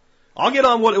on. I'll get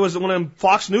on what it was one of them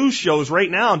Fox News shows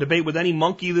right now and debate with any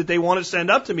monkey that they want to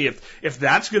send up to me. If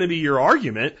that's going to be your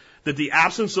argument, that the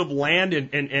absence of land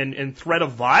and threat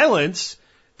of violence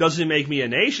doesn't make me a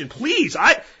nation, please,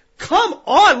 come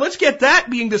on, let's get that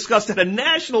being discussed at a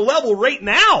national level right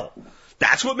now.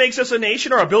 That's what makes us a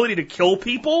nation, our ability to kill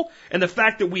people, and the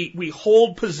fact that we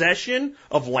hold possession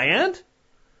of land?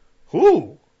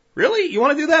 Who? Really? You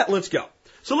want to do that? Let's go.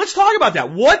 So let's talk about that.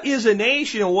 What is a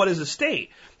nation and what is a state?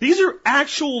 These are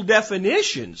actual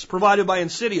definitions provided by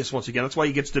Insidious once again. That's why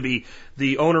he gets to be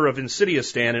the owner of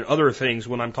Insidious-stan and other things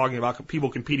when I'm talking about people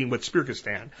competing with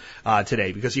Spirkistan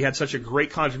today, because he had such a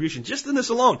great contribution just in this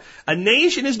alone. A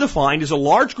nation is defined as a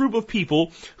large group of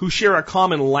people who share a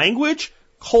common language,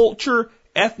 culture,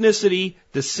 ethnicity,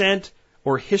 descent,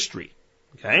 or history.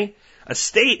 Okay? A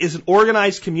state is an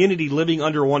organized community living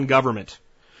under one government.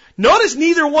 Notice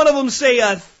neither one of them say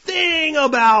a thing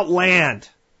about land.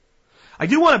 I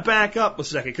do want to back up a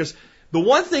second, because the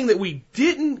one thing that we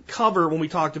didn't cover when we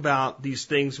talked about these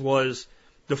things was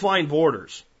defined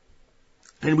borders.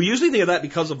 And we usually think of that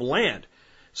because of land.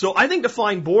 So I think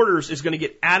defined borders is going to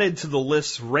get added to the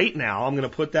list right now. I'm going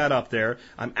to put that up there.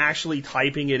 I'm actually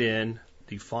typing it in,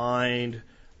 defined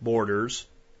borders,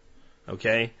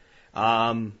 okay,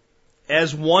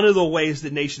 as one of the ways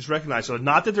that nations recognize. So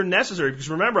not that they're necessary, because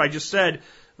remember, I just said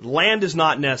land is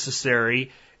not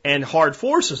necessary, And hard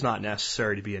force is not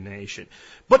necessary to be a nation.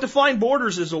 But defined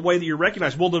borders is a way that you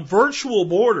recognize. Well, the virtual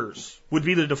borders would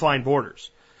be the defined borders.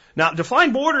 Now,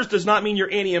 defined borders does not mean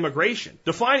you're anti-immigration.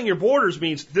 Defining your borders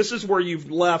means this is where you've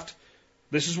left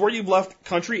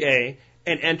country A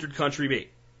and entered country B.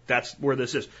 That's where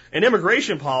this is. An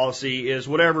immigration policy is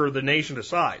whatever the nation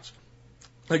decides.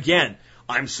 Again,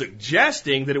 I'm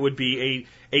suggesting that it would be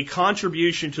a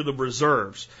contribution to the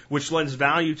reserves, which lends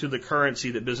value to the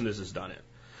currency that business is done in.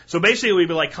 So basically, it would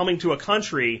be like coming to a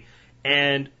country,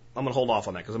 and I'm going to hold off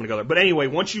on that because I'm going to go there. But anyway,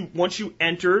 once you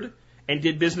entered and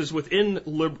did business within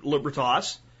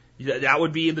Libertas, that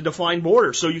would be the defined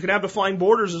borders. So you can have defined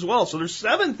borders as well. So there's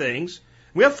 7 things.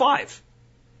 We have 5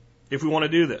 if we want to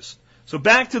do this. So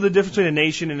back to the difference between a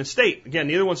nation and a state. Again,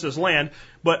 neither one says land,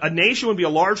 but a nation would be a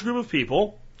large group of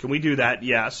people. Can we do that?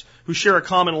 Yes. Who share a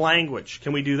common language.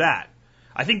 Can we do that?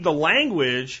 I think the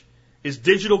language is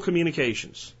digital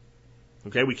communications.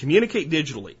 Okay, we communicate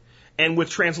digitally. And with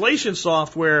translation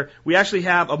software, we actually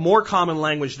have a more common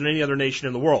language than any other nation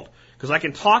in the world. Because I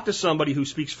can talk to somebody who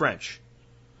speaks French.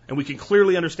 And we can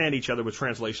clearly understand each other with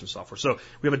translation software. So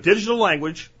we have a digital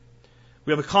language.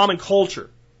 We have a common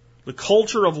culture. The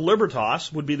culture of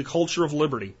Libertas would be the culture of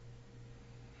liberty.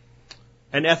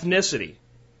 And ethnicity.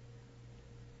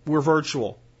 We're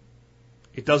virtual.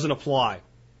 It doesn't apply.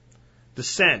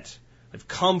 Descent. I've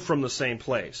come from the same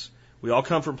place. We all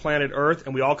come from planet Earth,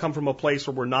 and we all come from a place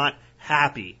where we're not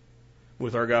happy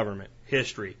with our government.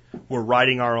 History. We're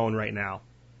writing our own right now.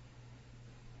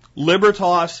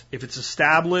 Libertas, if it's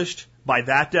established by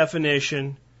that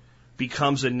definition,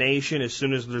 becomes a nation as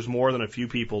soon as there's more than a few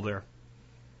people there.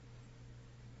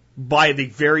 By the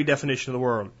very definition of the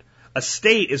word. A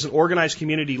state is an organized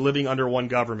community living under one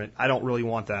government. I don't really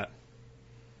want that.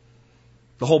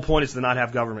 The whole point is to not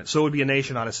have government. So it would be a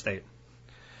nation, not a state.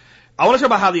 I want to talk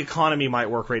about how the economy might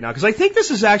work right now, because I think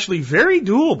this is actually very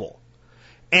doable.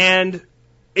 And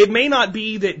it may not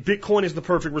be that Bitcoin is the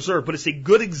perfect reserve, but it's a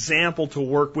good example to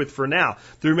work with for now.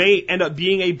 There may end up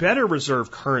being a better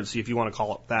reserve currency, if you want to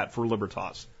call it that, for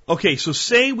Libertas. Okay, so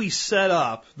say we set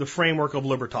up the framework of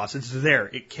Libertas. It's there.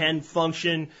 It can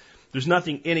function. There's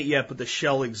nothing in it yet, but the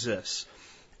shell exists.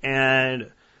 And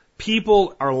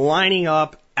people are lining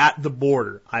up at the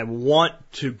border. I want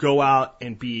to go out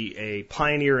and be a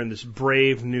pioneer in this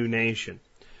brave new nation.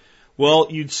 Well,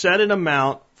 you'd set an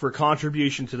amount for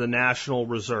contribution to the National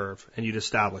Reserve, and you'd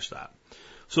establish that.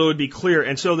 So it would be clear,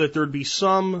 and so that there'd be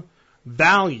some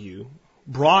value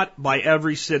brought by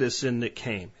every citizen that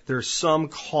came. There's some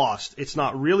cost. It's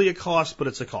not really a cost, but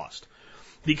it's a cost.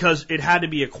 Because it had to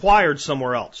be acquired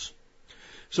somewhere else.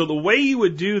 So the way you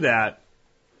would do that,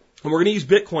 and we're going to use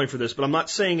Bitcoin for this, but I'm not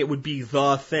saying it would be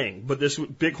the thing, but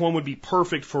Bitcoin would be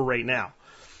perfect for right now.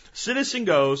 Citizen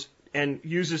goes and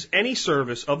uses any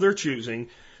service of their choosing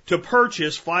to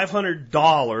purchase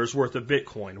 $500 worth of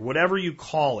Bitcoin, whatever you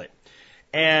call it.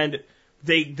 And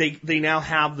they now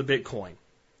have the Bitcoin.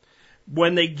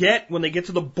 When they get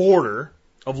to the border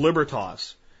of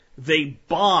Libertas, they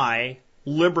buy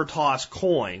Libertas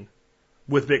coin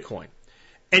with Bitcoin.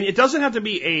 And it doesn't have to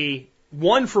be a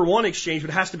one-for-one exchange, but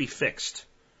it has to be fixed.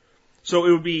 So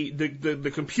it would be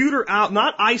the computer out,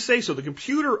 not I say so, the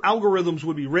computer algorithms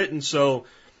would be written so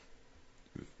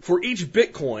for each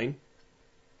Bitcoin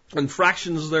and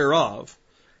fractions thereof,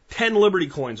 10 Liberty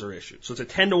coins are issued. So it's a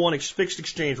 10-to-1 fixed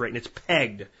exchange rate, and it's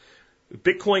pegged.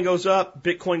 Bitcoin goes up,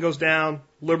 Bitcoin goes down,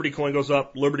 Liberty coin goes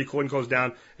up, Liberty coin goes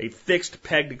down, a fixed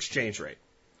pegged exchange rate.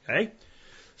 Okay?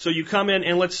 So you come in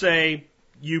and let's say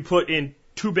you put in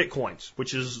 2 Bitcoins,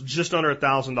 which is just under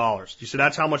 $1,000. You say,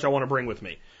 that's how much I want to bring with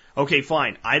me. Okay,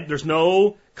 fine. There's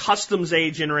no customs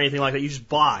agent or anything like that. You just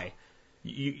buy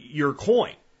your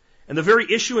coin. And the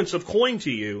very issuance of coin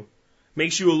to you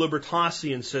makes you a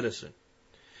Libertasian citizen.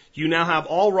 You now have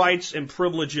all rights and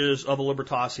privileges of a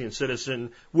Libertasian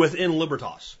citizen within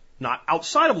Libertas. Not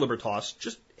outside of Libertas,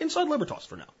 just inside Libertas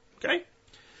for now. Okay?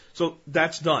 So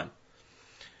that's done.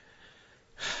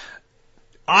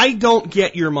 I don't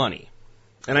get your money.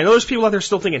 And I know there's people out there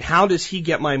still thinking, how does he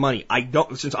get my money? I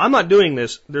don't, since I'm not doing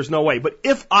this, there's no way. But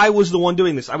if I was the one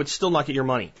doing this, I would still not get your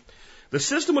money. The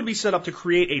system would be set up to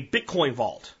create a Bitcoin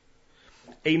vault.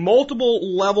 A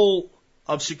multiple level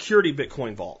of security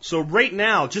Bitcoin vault. So right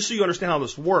now, just so you understand how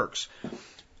this works,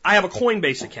 I have a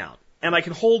Coinbase account and I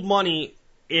can hold money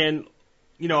in,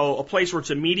 a place where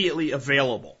it's immediately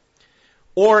available.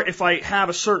 Or if I have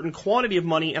a certain quantity of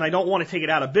money and I don't want to take it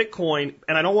out of Bitcoin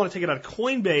and I don't want to take it out of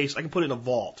Coinbase, I can put it in a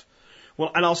vault.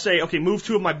 Well, and I'll say, okay, move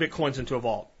 2 of my Bitcoins into a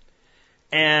vault.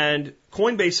 And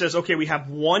Coinbase says, okay, we have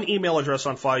 1 email address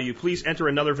on file. You please enter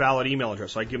another valid email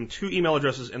address. So I give them 2 email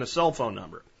addresses and a cell phone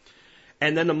number.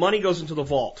 and then the money goes into the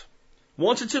vault.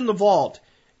 Once it's in the vault,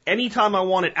 anytime I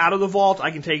want it out of the vault,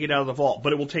 I can take it out of the vault,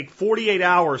 but it will take 48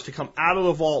 hours to come out of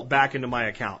the vault back into my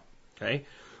account. Okay?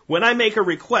 When I make a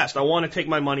request, I want to take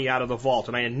my money out of the vault,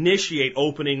 and I initiate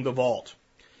opening the vault.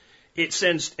 It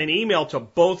sends an email to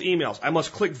both emails. I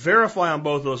must click verify on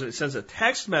both of those, and it sends a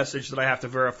text message that I have to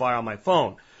verify on my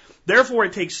phone. Therefore,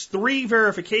 it takes 3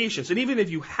 verifications. And even if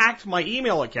you hacked my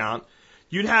email account,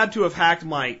 you'd have to have hacked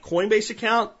my Coinbase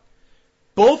account,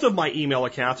 both of my email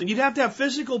accounts, and you'd have to have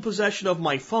physical possession of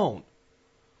my phone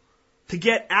to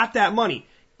get at that money.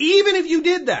 Even if you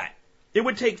did that, it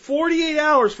would take 48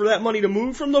 hours for that money to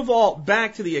move from the vault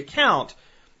back to the account.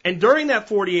 And during that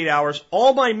 48 hours,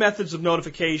 all my methods of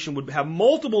notification would have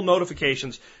multiple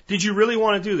notifications. Did you really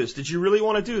want to do this? Did you really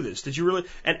want to do this? Did you really?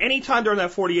 And any time during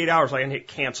that 48 hours, I can hit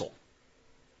cancel.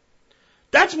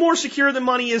 That's more secure than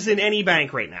money is in any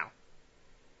bank right now.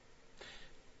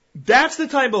 That's the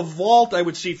type of vault I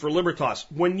would see for Libertas.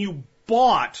 When you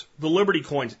bought the Liberty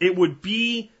coins, it would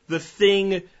be the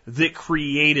thing that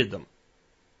created them.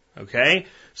 Okay?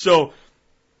 So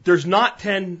there's not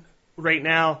 10 right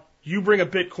now. You bring a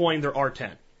Bitcoin, there are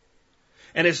 10.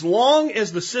 And as long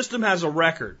as the system has a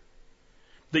record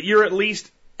that you're at least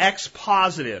X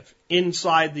positive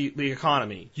inside the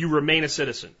economy, you remain a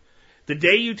citizen. The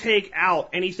day you take out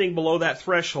anything below that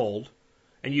threshold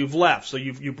and you've left, so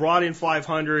you brought in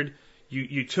 500,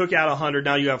 you took out 100,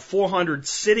 now you have 400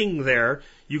 sitting there,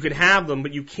 you can have them,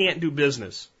 but you can't do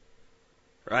business.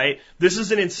 Right? This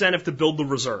is an incentive to build the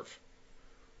reserve.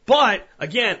 But,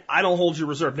 again, I don't hold your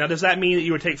reserve. Now, does that mean that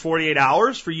you would take 48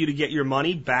 hours for you to get your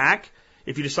money back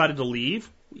if you decided to leave?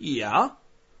 Yeah.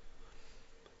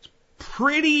 It's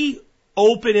pretty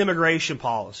open immigration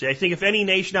policy. I think if any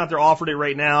nation out there offered it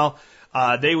right now,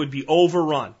 they would be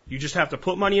overrun. You just have to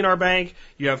put money in our bank.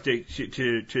 You have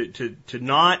to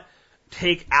not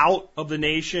take out of the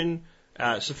nation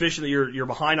sufficient that you're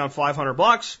behind on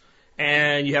 $500.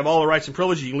 And you have all the rights and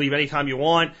privileges. You can leave anytime you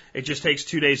want. It just takes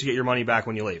 2 days to get your money back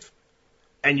when you leave.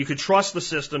 And you could trust the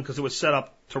system because it was set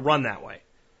up to run that way.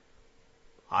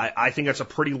 I think that's a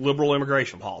pretty liberal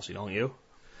immigration policy, don't you?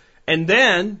 And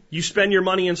then you spend your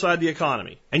money inside the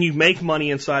economy. And you make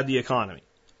money inside the economy.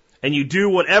 And you do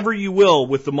whatever you will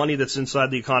with the money that's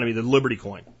inside the economy, the Liberty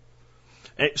coin.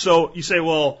 And so you say,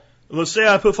 well, let's say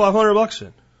I put $500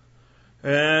 in.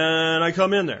 And I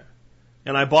come in there.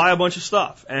 And I buy a bunch of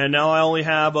stuff, and now I only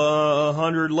have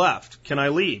 100 left. Can I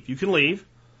leave? You can leave.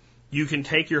 You can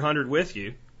take your 100 with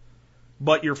you,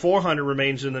 but your 400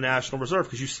 remains in the National Reserve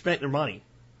because you spent your money.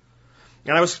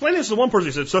 And I was explaining this to one person.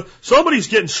 He said, so somebody's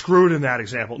getting screwed in that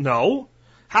example. No.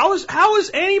 How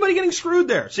is anybody getting screwed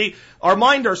there? See, our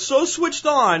minds are so switched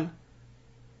on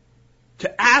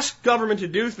to ask government to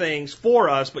do things for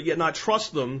us, but yet not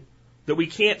trust them, that we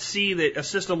can't see that a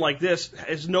system like this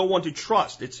has no one to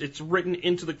trust. It's written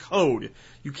into the code.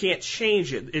 You can't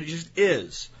change it. It just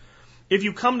is. If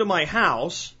you come to my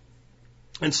house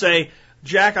and say,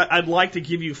 Jack, I'd like to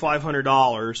give you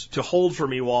 $500 to hold for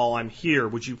me while I'm here.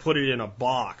 Would you put it in a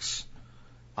box?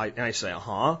 And I say,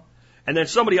 uh-huh. And then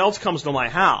somebody else comes to my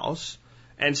house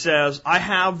and says, I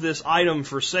have this item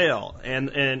for sale,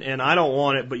 and I don't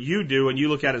want it, but you do. And you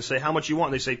look at it and say, how much you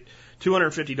want? And they say,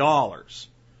 $250.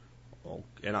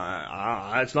 And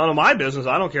it's none of my business.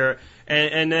 I don't care.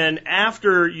 And then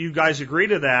after you guys agree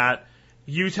to that,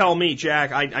 you tell me,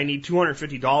 Jack, I need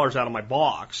 $250 out of my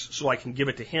box so I can give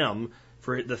it to him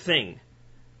for the thing.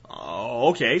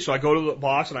 Okay, so I go to the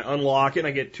box and I unlock it and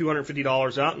I get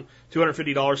 $250 out, and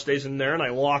 $250 stays in there, and I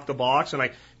lock the box and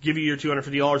I give you your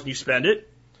 $250 and you spend it.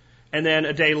 And then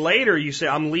a day later you say,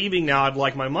 I'm leaving now, I'd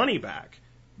like my money back.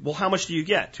 Well, how much do you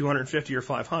get? $250 or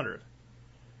 $500?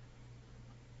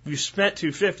 You spent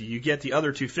 $250, you get the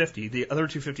other $250. The other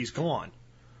 $250 is gone.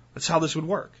 That's how this would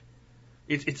work.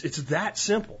 It's that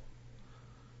simple.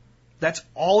 That's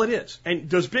all it is. And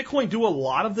does Bitcoin do a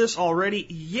lot of this already?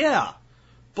 Yeah,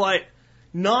 but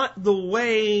not the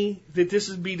way that this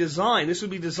would be designed. This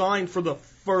would be designed for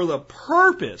the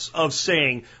purpose of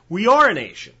saying we are a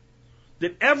nation.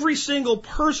 That every single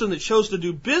person that chose to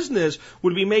do business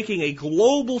would be making a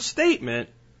global statement.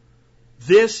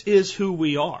 This is who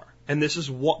we are. And this is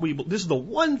this is the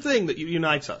one thing that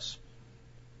unites us.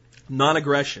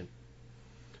 Non-aggression.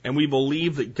 And we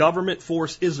believe that government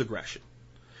force is aggression.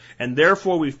 And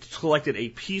therefore we've selected a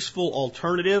peaceful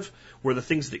alternative where the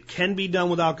things that can be done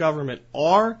without government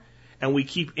are, and we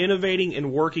keep innovating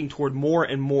and working toward more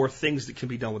and more things that can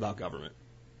be done without government.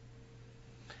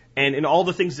 And in all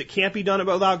the things that can't be done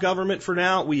without government for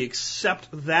now, we accept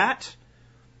that.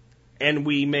 And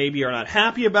we maybe are not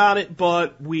happy about it,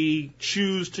 but we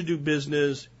choose to do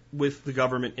business with the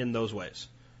government in those ways.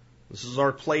 This is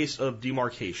our place of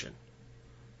demarcation.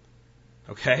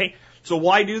 Okay? So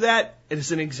why do that? It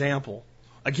is an example.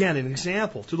 Again, an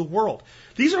example to the world.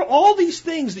 These are all these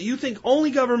things that you think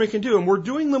only government can do, and we're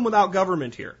doing them without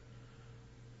government here.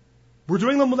 We're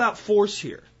doing them without force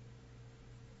here.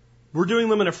 We're doing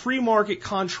them in a free market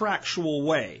contractual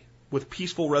way with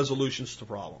peaceful resolutions to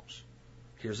problems.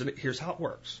 Here's how it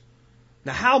works.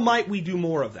 Now, how might we do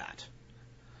more of that?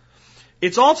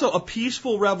 It's also a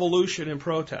peaceful revolution and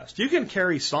protest. You can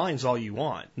carry signs all you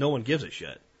want. No one gives a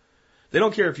shit. They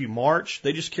don't care if you march.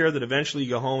 They just care that eventually you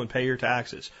go home and pay your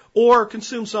taxes or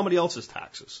consume somebody else's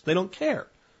taxes. They don't care.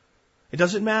 It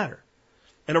doesn't matter.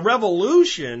 And a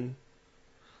revolution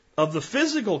of the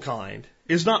physical kind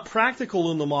is not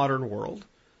practical in the modern world.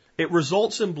 It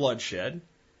results in bloodshed.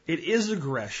 It is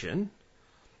aggression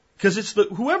because it's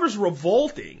whoever's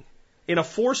revolting in a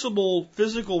forcible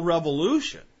physical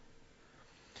revolution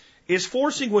is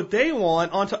forcing what they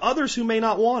want onto others who may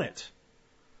not want it.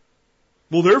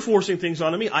 Well, they're forcing things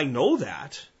onto me. I know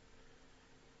that.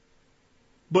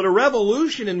 But a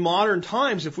revolution in modern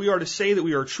times, if we are to say that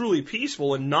we are truly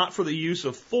peaceful and not for the use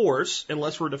of force,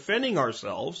 unless we're defending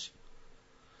ourselves,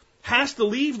 has to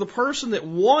leave the person that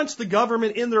wants the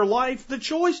government in their life the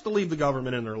choice to leave the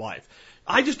government in their life.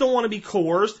 I just don't want to be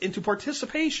coerced into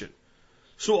participation.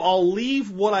 So I'll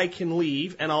leave what I can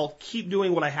leave, and I'll keep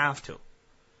doing what I have to.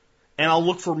 And I'll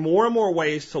look for more and more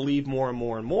ways to leave more and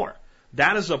more and more.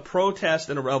 That is a protest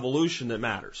and a revolution that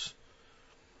matters.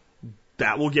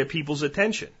 That will get people's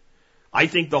attention. I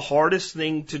think the hardest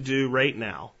thing to do right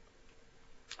now,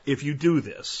 if you do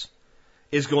this,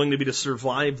 is going to be to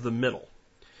survive the middle.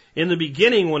 In the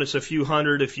beginning, when it's a few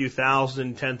hundred, a few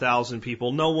thousand, 10,000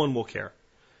 people, no one will care.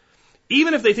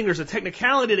 Even if they think there's a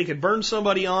technicality they could burn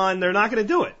somebody on, they're not going to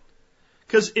do it.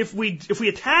 Because if we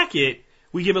attack it,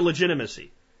 we give it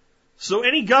legitimacy. So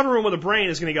any government with a brain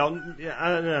is going to go,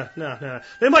 no.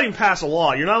 They might even pass a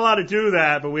law. You're not allowed to do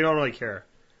that, but we don't really care.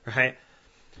 Right?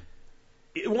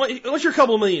 Once you're a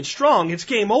couple of million strong, it's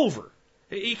game over.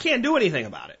 You can't do anything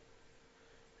about it.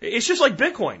 It's just like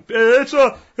Bitcoin.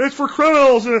 It's for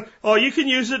criminals. You can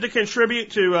use it to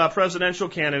contribute to presidential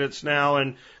candidates now,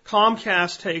 and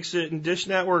Comcast takes it, and Dish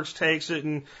Networks takes it,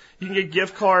 and you can get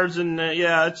gift cards, and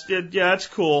it's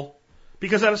cool.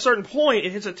 Because at a certain point,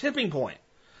 it hits a tipping point.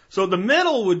 So the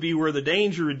middle would be where the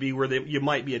danger would be, where you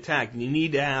might be attacked, and you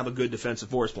need to have a good defensive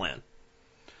force plan.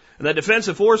 And that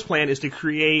defensive force plan is to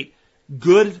create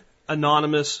good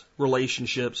anonymous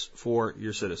relationships for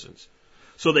your citizens.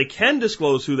 So they can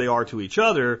disclose who they are to each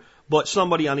other, but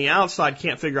somebody on the outside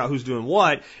can't figure out who's doing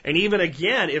what. And even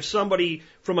again, if somebody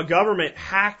from a government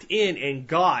hacked in and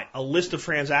got a list of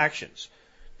transactions,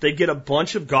 they get a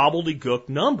bunch of gobbledygook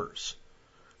numbers.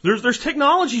 There's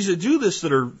technologies that do this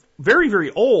that are very,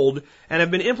 very old and have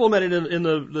been implemented in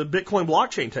the Bitcoin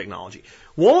blockchain technology.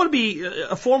 One would be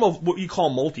a form of what you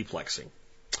call multiplexing.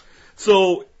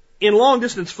 So in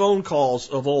long-distance phone calls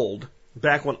of old,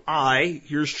 back when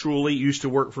yours truly, used to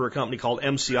work for a company called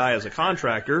MCI as a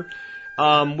contractor,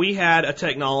 we had a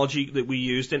technology that we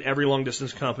used and every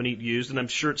long-distance company used, and I'm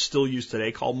sure it's still used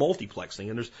today, called multiplexing.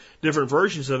 And there's different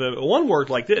versions of it. One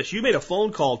worked like this. You made a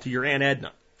phone call to your Aunt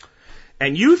Edna.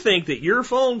 And you think that your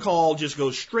phone call just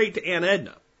goes straight to Aunt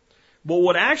Edna. But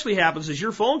what actually happens is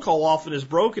your phone call often is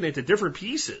broken into different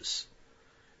pieces.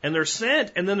 And they're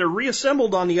sent, and then they're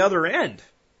reassembled on the other end.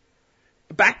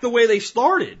 Back the way they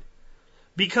started.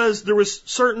 Because there was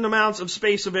certain amounts of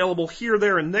space available here,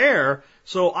 there, and there.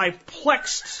 So I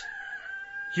plexed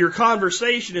your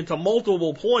conversation into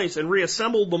multiple points and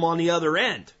reassembled them on the other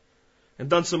end. And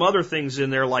done some other things in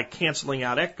there like canceling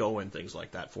out echo and things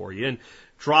like that for you. And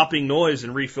dropping noise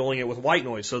and refilling it with white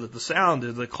noise so that the sound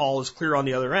of the call is clear on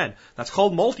the other end. That's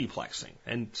called multiplexing.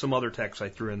 And some other text I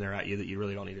threw in there at you that you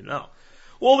really don't need to know.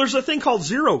 Well, there's a thing called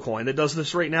ZeroCoin that does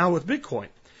this right now with Bitcoin.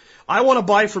 I want to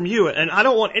buy from you, and I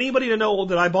don't want anybody to know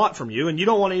that I bought from you, and you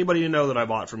don't want anybody to know that I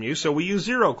bought from you, so we use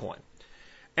ZeroCoin.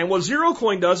 And what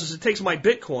ZeroCoin does is it takes my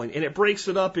Bitcoin and it breaks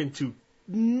it up into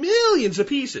millions of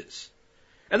pieces.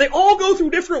 And they all go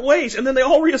through different ways, and then they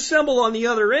all reassemble on the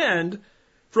other end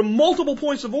from multiple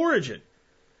points of origin.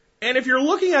 And if you're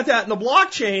looking at that in the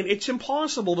blockchain, it's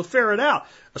impossible to ferret out,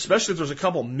 especially if there's a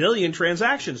couple million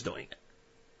transactions doing it.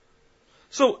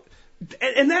 So,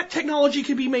 and that technology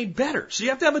can be made better. So you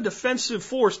have to have a defensive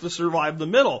force to survive the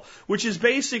middle, which is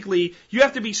basically you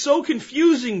have to be so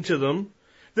confusing to them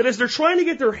that as they're trying to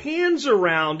get their hands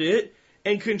around it,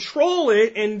 and control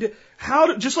it and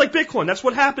just like Bitcoin. That's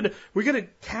what happened. We're getting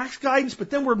tax guidance, but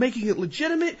then we're making it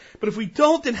legitimate. But if we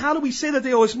don't, then how do we say that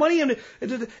they owe us money? And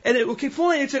okay,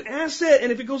 fine, it's an asset.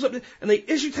 And if it goes up and they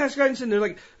issue tax guidance and they're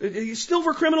like, it's still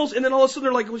for criminals. And then all of a sudden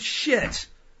they're like, well, shit.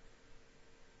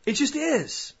 It just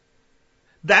is.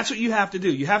 That's what you have to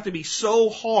do. You have to be so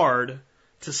hard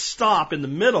to stop in the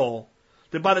middle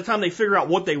that by the time they figure out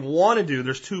what they want to do,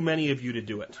 there's too many of you to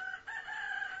do it.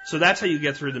 So that's how you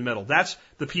get through the middle. That's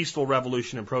the peaceful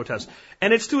revolution and protest.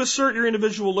 And it's to assert your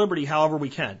individual liberty however we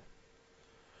can.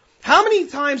 How many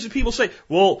times do people say,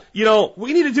 well,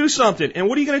 we need to do something. And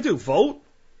what are you going to do? Vote?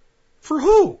 For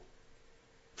who?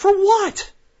 For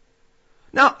what?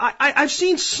 Now, I've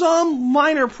seen some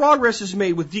minor progress is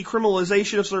made with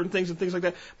decriminalization of certain things and things like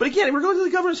that. But again, we're going to the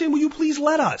government saying, will you please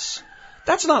let us?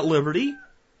 That's not liberty.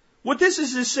 What this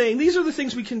is saying, these are the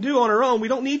things we can do on our own. We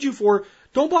don't need you for,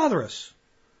 don't bother us.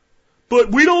 But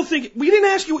we didn't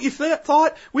ask you what you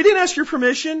thought. We didn't ask your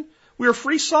permission. We are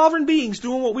free sovereign beings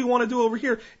doing what we want to do over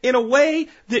here in a way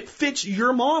that fits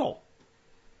your model.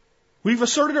 We've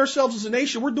asserted ourselves as a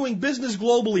nation. We're doing business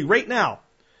globally right now.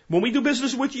 When we do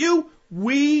business with you,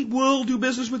 we will do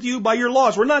business with you by your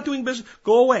laws. We're not doing business.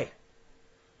 Go away.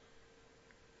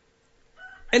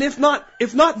 And if not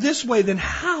this way, then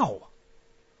how?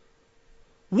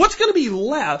 What's going to be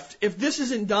left if this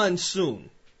isn't done soon?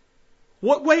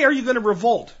 What way are you going to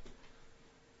revolt?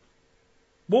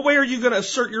 What way are you going to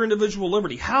assert your individual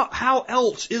liberty? How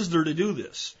else is there to do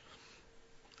this?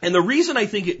 And the reason I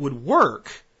think it would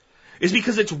work is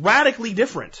because it's radically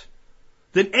different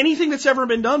than anything that's ever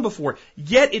been done before.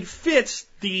 Yet it fits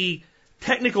the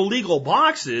technical legal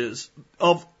boxes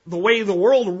of the way the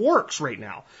world works right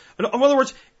now. In other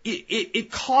words,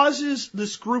 it causes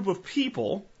this group of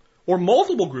people, or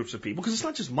multiple groups of people, because it's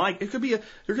not just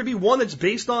there could be one that's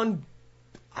based on,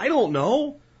 I don't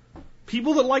know,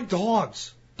 people that like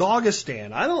dogs,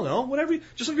 Dogistan, I don't know, whatever,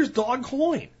 just like there's dog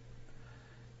coin.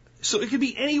 So it could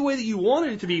be any way that you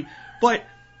wanted it to be, but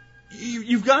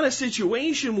you've got a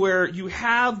situation where you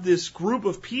have this group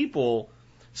of people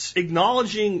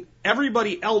acknowledging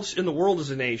everybody else in the world as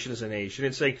a nation,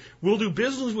 and saying, we'll do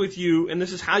business with you, and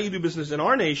this is how you do business in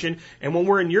our nation, and when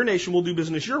we're in your nation, we'll do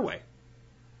business your way.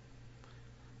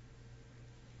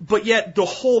 But yet the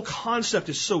whole concept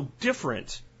is so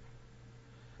different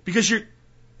because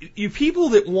you people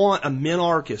that want a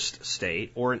minarchist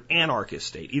state or an anarchist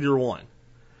state, either one,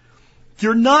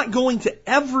 you're not going to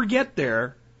ever get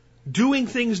there doing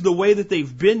things the way that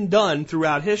they've been done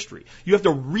throughout history. You have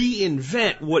to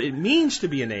reinvent what it means to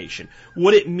be a nation,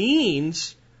 what it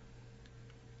means,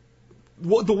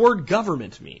 what the word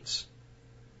government means.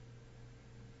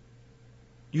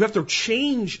 You have to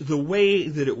change the way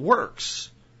that it works,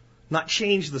 not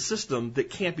change the system that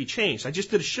can't be changed. I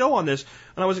just did a show on this,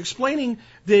 and I was explaining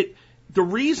that the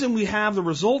reason we have the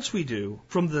results we do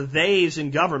from the theys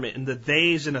in government and the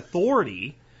theys in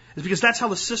authority is because that's how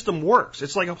the system works.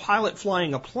 It's like a pilot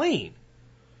flying a plane.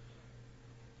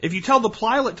 If you tell the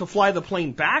pilot to fly the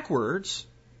plane backwards,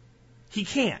 he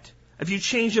can't. If you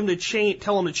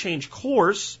tell him to change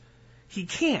course, he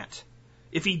can't.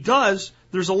 If he does,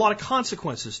 there's a lot of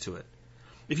consequences to it.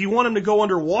 If you want him to go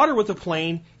underwater with the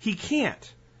plane, he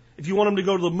can't. If you want him to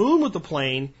go to the moon with the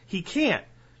plane, he can't.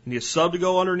 You need a sub to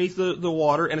go underneath the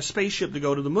water and a spaceship to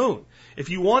go to the moon. If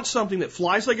you want something that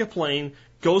flies like a plane,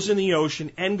 goes in the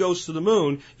ocean, and goes to the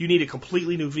moon, you need a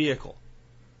completely new vehicle.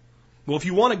 Well, if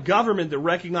you want a government that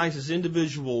recognizes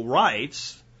individual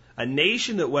rights, a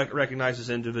nation that recognizes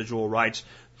individual rights,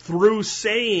 through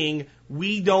saying,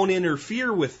 we don't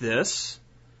interfere with this,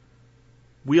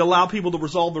 we allow people to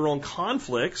resolve their own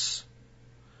conflicts,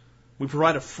 we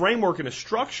provide a framework and a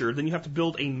structure, then you have to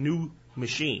build a new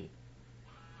machine.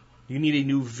 You need a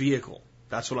new vehicle.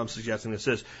 That's what I'm suggesting this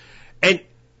is. And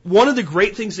one of the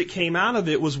great things that came out of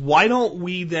it was, why don't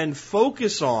we then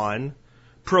focus on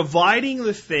providing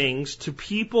the things to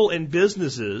people and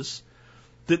businesses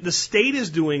that the state is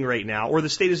doing right now, or the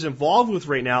state is involved with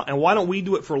right now, and why don't we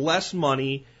do it for less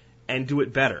money and do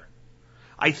it better?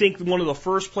 I think one of the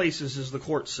first places is the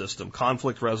court system,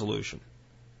 conflict resolution.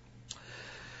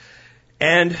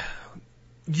 And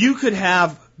you could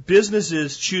have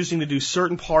businesses choosing to do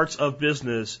certain parts of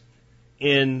business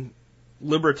in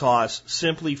Libertas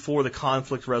simply for the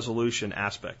conflict resolution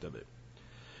aspect of it.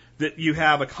 That you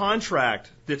have a contract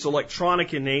that's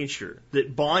electronic in nature,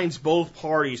 that binds both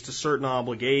parties to certain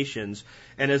obligations,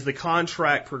 and as the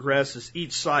contract progresses,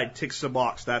 each side ticks a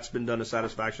box. That's been done to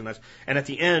satisfaction. And at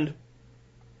the end,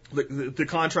 the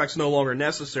contract's no longer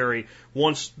necessary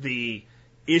once the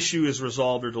issue is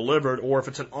resolved or delivered, or if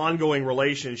it's an ongoing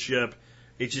relationship,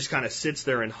 It just kind of sits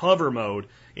there in hover mode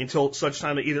until such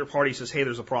time that either party says, hey,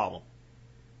 there's a problem.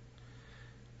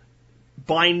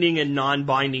 Binding and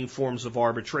non-binding forms of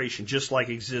arbitration, just like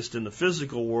exist in the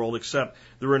physical world, except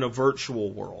they're in a virtual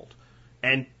world.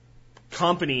 And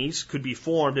companies could be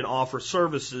formed and offer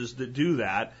services that do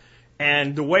that.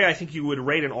 And the way I think you would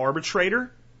rate an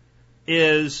arbitrator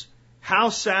is how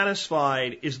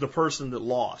satisfied is the person that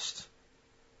lost.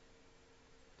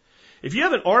 If you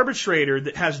have an arbitrator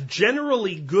that has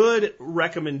generally good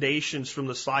recommendations from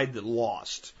the side that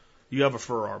lost, you have a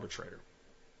fair arbitrator.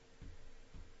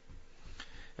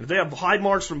 And if they have high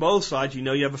marks from both sides, you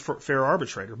know you have a fair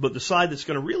arbitrator. But the side that's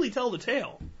going to really tell the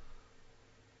tale.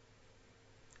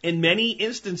 In many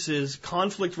instances,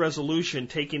 conflict resolution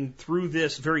taken through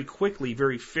this very quickly,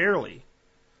 very fairly,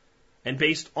 and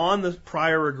based on the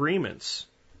prior agreements.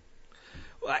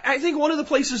 I think one of the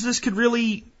places this could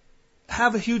really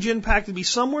have a huge impact would be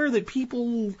somewhere that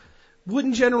people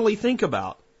wouldn't generally think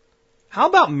about. How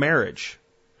about marriage?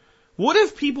 What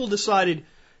if people decided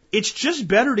it's just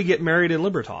better to get married in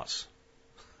Libertas?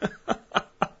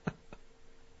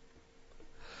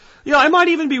 I might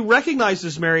even be recognized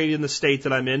as married in the state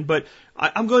that I'm in, but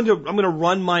I'm going to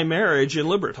run my marriage in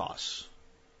Libertas.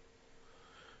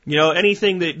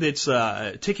 Anything that's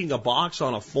ticking a box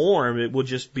on a form, it will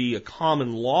just be a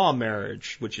common law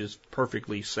marriage, which is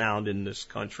perfectly sound in this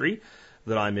country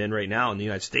that I'm in right now, in the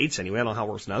United States anyway. I don't know how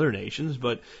it works in other nations,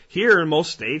 but here in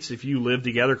most states, if you live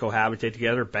together, cohabitate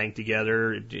together, bank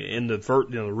together in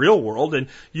the real world, and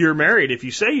you're married if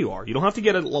you say you are. You don't have to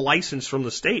get a license from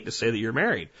the state to say that you're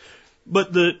married.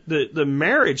 But the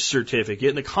marriage certificate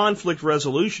and the conflict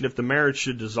resolution, if the marriage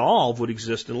should dissolve, would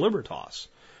exist in Libertas.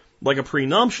 Like a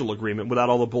prenuptial agreement without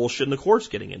all the bullshit in the courts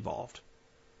getting involved.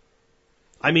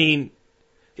 I mean,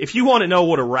 if you want to know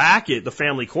what a racket the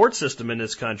family court system in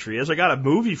this country is, I got a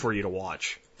movie for you to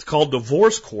watch. It's called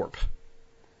Divorce Corp.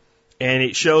 And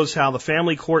it shows how the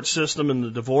family court system and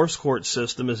the divorce court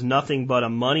system is nothing but a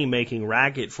money-making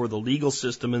racket for the legal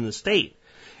system in the state.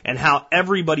 And how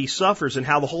everybody suffers and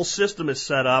how the whole system is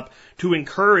set up to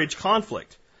encourage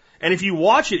conflict. And if you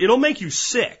watch it, it'll make you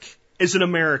sick as an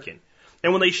American.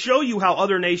 And when they show you how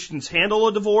other nations handle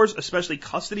a divorce, especially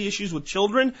custody issues with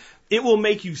children, it will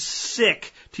make you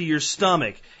sick to your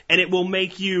stomach. And it will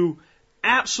make you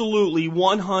absolutely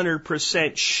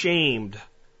 100% shamed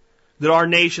that our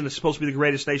nation, that's supposed to be the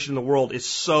greatest nation in the world, is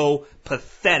so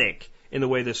pathetic in the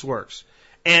way this works.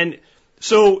 And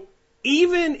so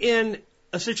even in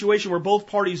a situation where both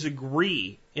parties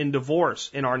agree in divorce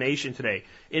in our nation today,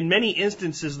 in many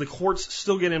instances the courts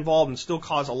still get involved and still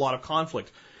cause a lot of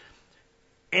conflict.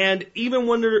 And even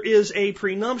when there is a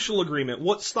prenuptial agreement,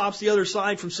 what stops the other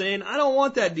side from saying, I don't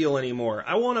want that deal anymore.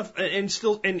 I want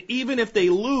to, and even if they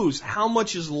lose, how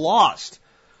much is lost?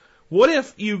 What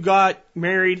if you got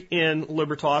married in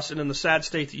Libertas and in the sad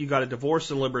state that you got a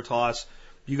divorce in Libertas,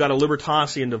 you got a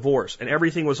Libertasian divorce and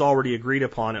everything was already agreed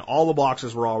upon and all the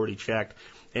boxes were already checked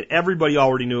and everybody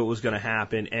already knew it was going to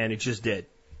happen and it just did.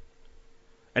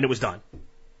 And it was done.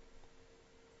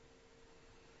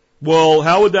 Well,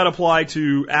 how would that apply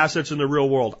to assets in the real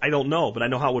world? I don't know, but I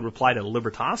know how it would apply to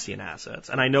Libertasian assets.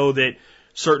 And I know that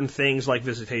certain things like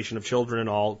visitation of children and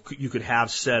all, you could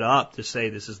have set up to say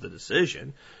this is the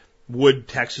decision. Would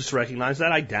Texas recognize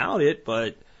that? I doubt it,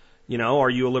 but, are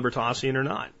you a Libertasian or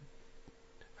not?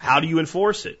 How do you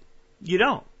enforce it? You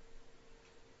don't.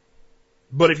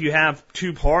 But if you have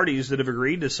two parties that have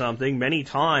agreed to something, many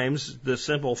times the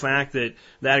simple fact that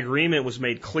that agreement was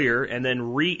made clear and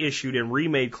then reissued and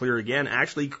remade clear again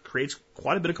actually creates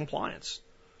quite a bit of compliance.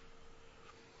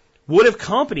 What if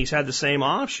companies had the same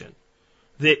option?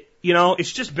 That,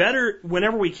 it's just better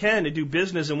whenever we can to do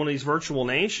business in one of these virtual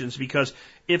nations because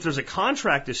if there's a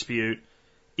contract dispute,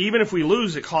 even if we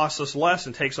lose, it costs us less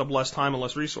and takes up less time and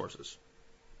less resources.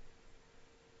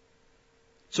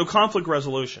 So conflict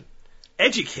resolution.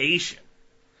 Education.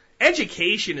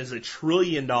 Education is $1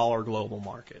 trillion global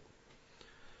market.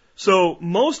 So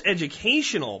most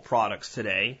educational products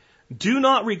today do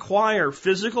not require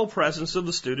physical presence of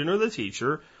the student or the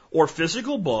teacher, or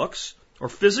physical books, or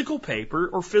physical paper,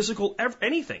 or physical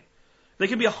anything. They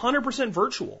can be 100%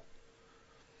 virtual.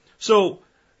 So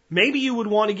maybe you would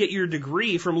want to get your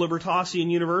degree from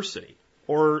Libertasian University,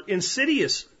 or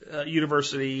Insidious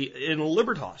University in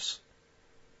Libertas.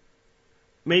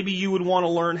 Maybe you would want to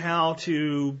learn how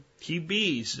to keep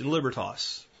bees in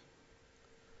Libertas.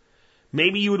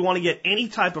 Maybe you would want to get any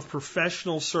type of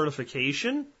professional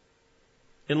certification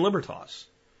in Libertas.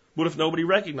 What if nobody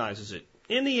recognizes it?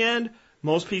 In the end,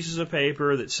 most pieces of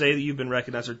paper that say that you've been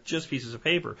recognized are just pieces of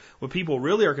paper. What people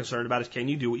really are concerned about is can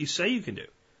you do what you say you can do?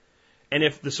 And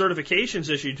if the certification's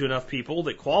issued to enough people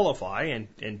that qualify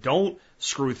and don't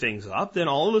screw things up, then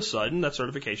all of a sudden that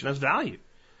certification has value.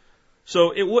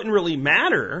 So it wouldn't really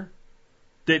matter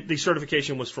that the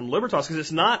certification was from Libertas because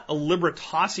it's not a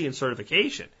Libertasian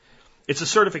certification. It's a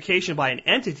certification by an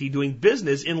entity doing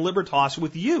business in Libertas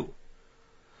with you.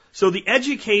 So the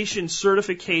education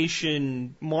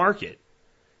certification market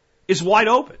is wide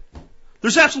open.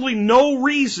 There's absolutely no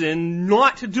reason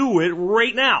not to do it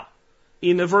right now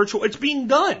in the virtual. It's being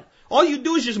done. All you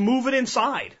do is just move it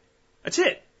inside. That's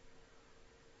it.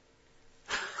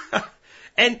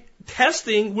 And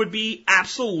testing would be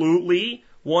absolutely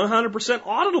 100%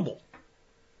 auditable.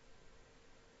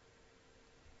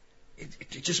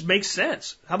 It just makes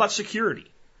sense. How about security?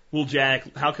 Well,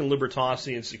 Jack, how can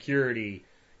Libertasian security,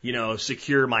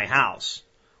 secure my house?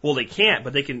 Well, they can't,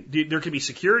 but they can. There can be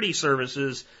security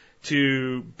services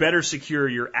to better secure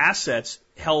your assets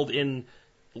held in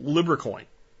LiberCoin.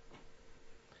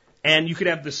 And you could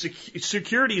have the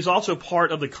security is also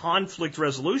part of the conflict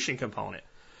resolution component.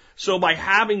 So by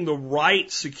having the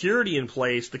right security in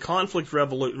place, the conflict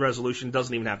resolution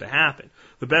doesn't even have to happen.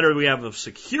 The better we have of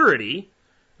security,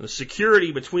 the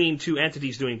security between two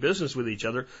entities doing business with each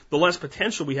other, the less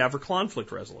potential we have for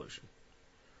conflict resolution.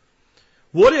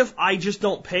 What if I just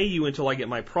don't pay you until I get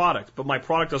my product, but my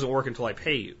product doesn't work until I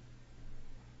pay you?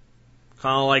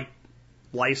 Kind of like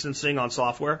licensing on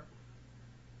software.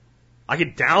 I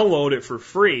could download it for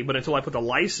free, but until I put the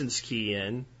license key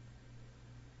in,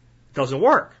 it doesn't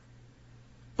work.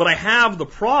 But I have the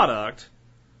product,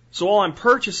 so all I'm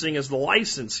purchasing is the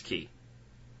license key.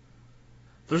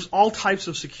 There's all types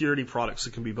of security products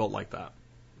that can be built like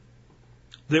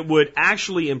that would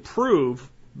actually improve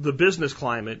the business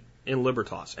climate in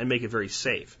Libertas and make it very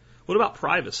safe. What about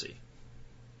privacy?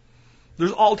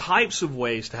 There's all types of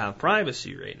ways to have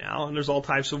privacy right now, and there's all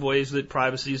types of ways that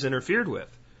privacy is interfered with.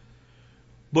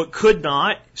 But could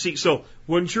not, so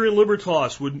when you're in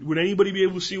Libertas, would anybody be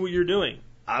able to see what you're doing?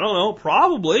 I don't know,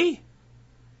 probably.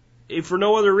 If for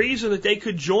no other reason that they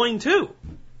could join too.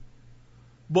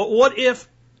 But what if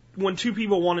when two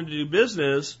people wanted to do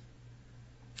business,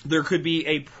 there could be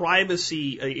a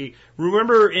privacy,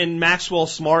 remember in Maxwell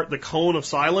Smart, the cone of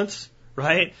silence,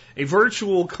 right? A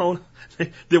virtual cone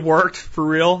that worked for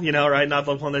real, right? Not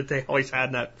the one that they always had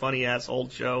in that funny ass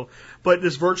old show, but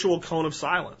this virtual cone of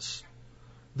silence.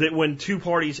 That when two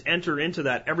parties enter into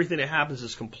that, everything that happens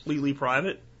is completely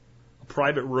private. A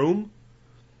private room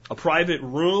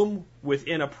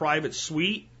within a private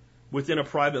suite, within a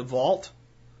private vault,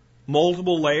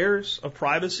 multiple layers of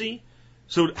privacy.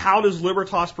 So how does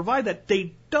Libertas provide that?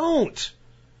 They don't.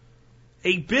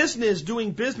 A business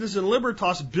doing business in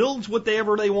Libertas builds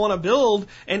whatever they want to build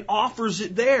and offers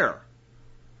it there.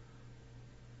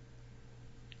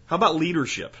 How about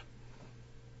leadership?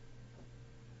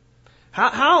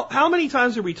 How many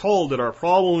times are we told that our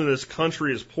problem in this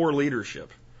country is poor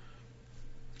leadership?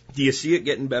 Do you see it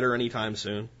getting better anytime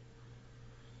soon?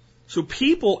 So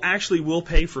people actually will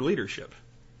pay for leadership.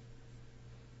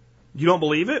 You don't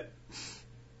believe it?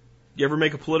 You ever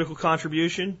make a political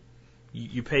contribution?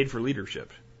 You paid for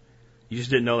leadership. You just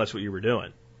didn't know that's what you were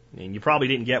doing. And you probably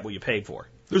didn't get what you paid for.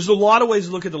 There's a lot of ways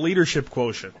to look at the leadership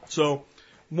quotient. So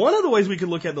one of the ways we could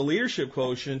look at the leadership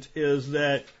quotient is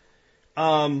that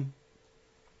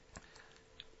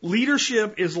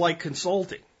leadership is like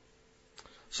consulting.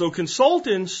 So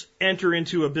consultants enter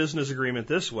into a business agreement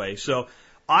this way. So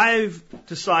I've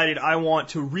decided I want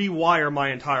to rewire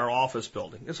my entire office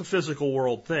building. It's a physical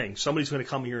world thing. Somebody's going to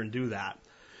come here and do that.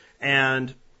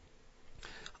 And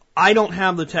I don't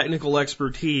have the technical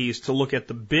expertise to look at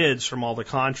the bids from all the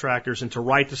contractors and to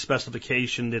write the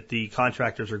specification that the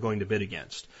contractors are going to bid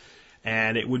against.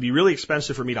 And it would be really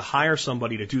expensive for me to hire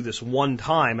somebody to do this one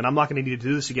time, and I'm not going to need to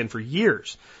do this again for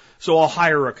years. So I'll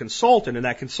hire a consultant, and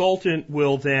that consultant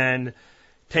will then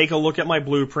take a look at my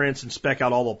blueprints and spec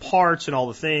out all the parts and all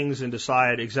the things and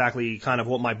decide exactly kind of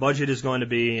what my budget is going to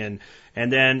be. And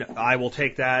then I will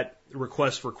take that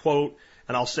request for quote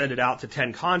and I'll send it out to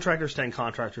 10 contractors. 10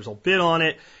 contractors will bid on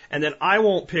it. And then I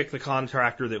won't pick the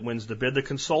contractor that wins the bid. The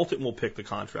consultant will pick the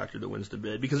contractor that wins the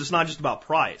bid because it's not just about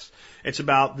price. It's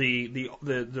about the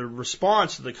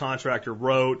response that the contractor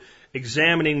wrote,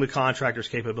 examining the contractor's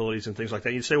capabilities and things like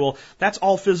that. You'd say, well, that's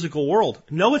all physical world.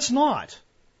 No, it's not.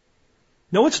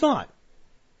 No, it's not.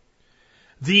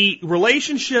 The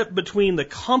relationship between the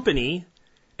company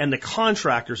and the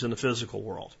contractors in the physical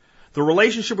world, the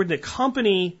relationship between the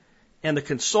company and the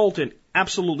consultant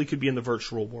absolutely could be in the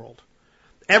virtual world.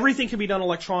 Everything can be done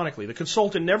electronically. The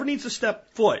consultant never needs to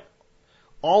step foot.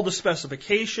 All the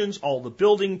specifications, all the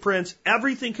building prints,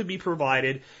 everything could be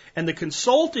provided, and the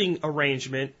consulting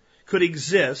arrangement could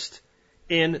exist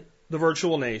in the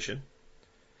virtual nation,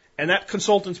 and that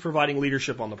consultant's providing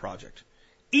leadership on the project,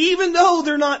 even though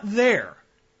they're not there.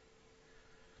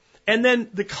 And then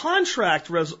the contract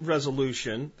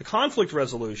resolution, the conflict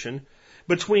resolution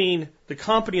between the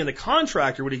company and the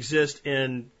contractor would exist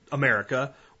in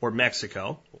America or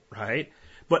Mexico, right?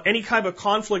 But any kind of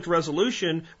conflict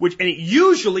resolution, and it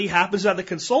usually happens at the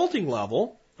consulting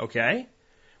level, okay,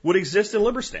 would exist in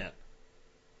Liberstan.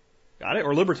 Got it?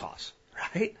 Or Libertas,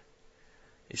 right?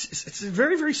 It's a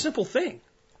very, very simple thing.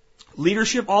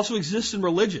 Leadership also exists in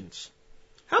religions.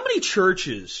 How many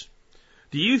churches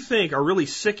do you think are really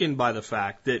sickened by the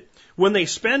fact that when they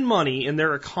spend money in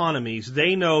their economies,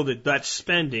 they know that that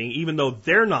spending, even though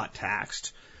they're not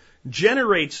taxed,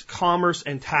 generates commerce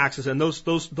and taxes, and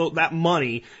that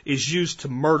money is used to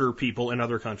murder people in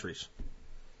other countries?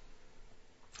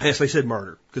 Yes, I said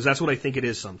murder, because that's what I think it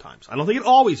is sometimes. I don't think it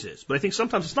always is, but I think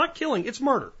sometimes it's not killing, it's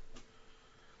murder.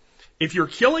 If you're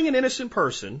killing an innocent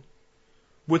person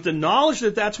with the knowledge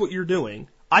that that's what you're doing,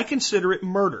 I consider it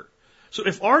murder. So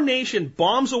if our nation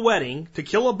bombs a wedding to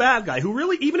kill a bad guy, who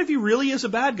really, even if he really is a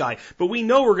bad guy, but we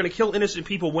know we're going to kill innocent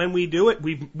people when we do it,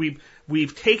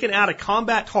 we've taken out a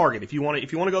combat target. If you want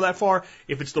to go that far,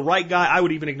 if it's the right guy, I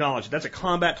would even acknowledge it. That's a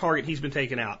combat target. He's been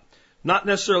taken out. Not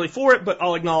necessarily for it, but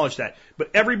I'll acknowledge that.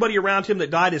 But everybody around him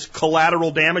that died is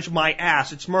collateral damage. My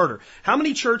ass, it's murder. How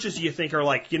many churches do you think are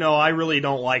like, I really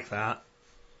don't like that?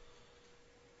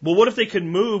 Well, what if they could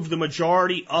move the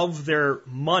majority of their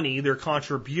money, their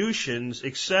contributions,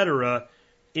 etc.,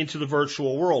 into the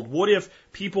virtual world? What if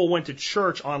people went to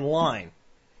church online?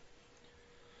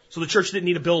 So the church didn't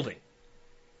need a building.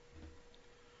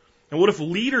 And what if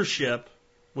leadership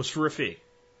was for a fee?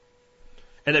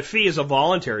 And that fee is a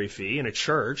voluntary fee in a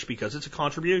church because it's a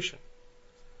contribution.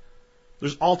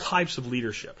 There's all types of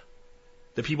leadership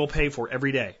that people pay for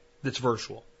every day that's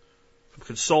virtual. From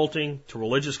consulting to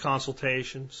religious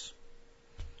consultations,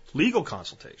 legal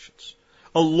consultations.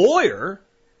 A lawyer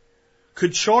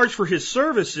could charge for his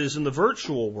services in the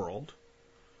virtual world,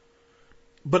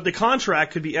 but the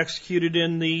contract could be executed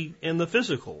in the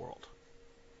physical world.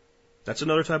 That's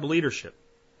another type of leadership.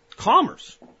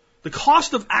 Commerce. The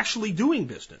cost of actually doing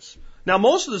business. Now,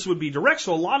 most of this would be direct,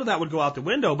 so a lot of that would go out the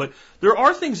window, but there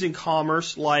are things in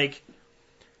commerce like,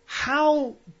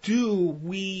 how do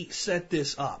we set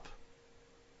this up?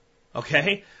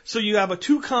 Okay? So you have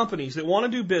two companies that want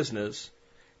to do business,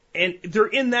 and they're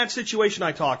in that situation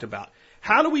I talked about.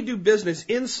 How do we do business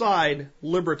inside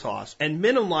Libertas and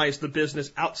minimize the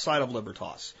business outside of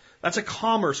Libertas? That's a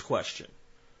commerce question.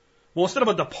 Well, instead of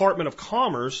a Department of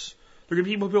Commerce, there are going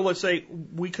to be people that say,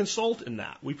 we consult in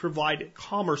that. We provide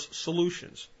commerce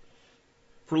solutions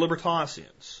for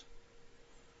Libertasians.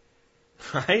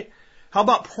 Right? How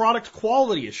about product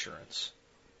quality assurance?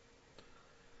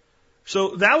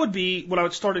 So that would be what I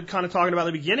started kind of talking about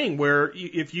at the beginning, where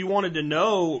if you wanted to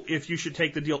know if you should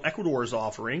take the deal Ecuador is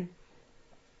offering,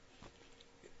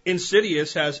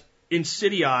 Insidious has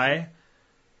Insidii,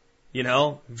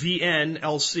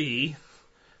 VNLC,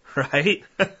 right?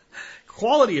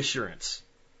 Quality assurance.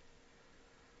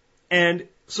 And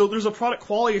so there's a product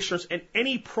quality assurance, and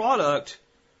any product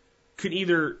could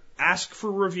either ask for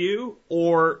review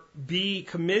or be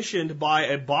commissioned by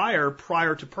a buyer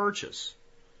prior to purchase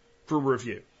for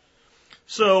review.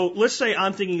 So let's say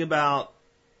I'm thinking about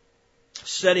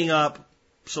setting up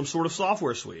some sort of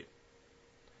software suite,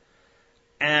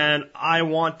 and I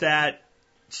want that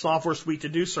software suite to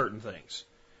do certain things.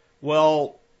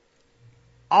 Well,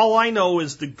 all I know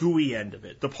is the GUI end of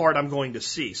it, the part I'm going to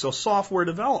see. So software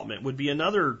development would be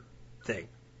another thing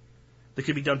that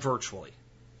could be done virtually.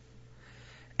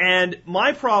 And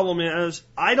my problem is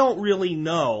I don't really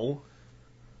know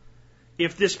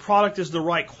if this product is the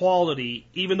right quality,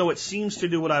 even though it seems to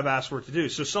do what I've asked for it to do.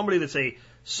 So somebody that's a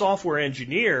software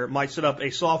engineer might set up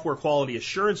a software quality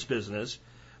assurance business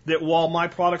that while my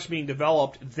product's being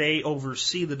developed, they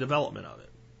oversee the development of it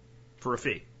for a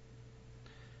fee.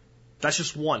 That's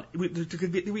just one. There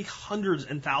could be hundreds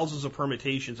and thousands of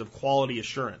permutations of quality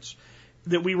assurance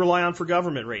that we rely on for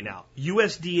government right now.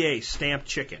 USDA stamped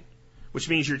chicken, which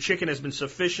means your chicken has been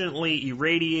sufficiently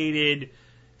irradiated,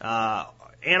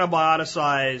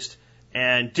 antibioticized,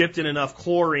 and dipped in enough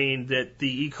chlorine that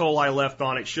the E. coli left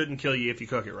on it shouldn't kill you if you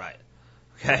cook it right.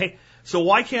 Okay? So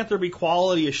why can't there be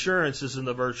quality assurances in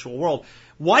the virtual world?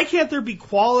 Why can't there be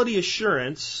quality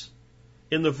assurance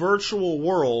in the virtual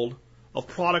world of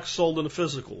products sold in the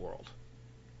physical world?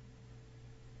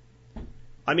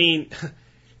 I mean,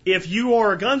 if you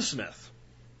are a gunsmith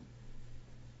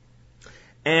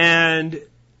and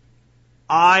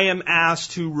I am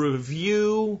asked to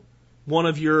review one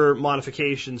of your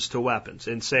modifications to weapons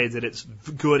and say that it's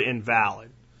good and valid.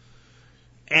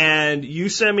 And you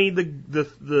send me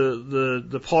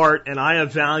the part, and I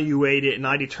evaluate it, and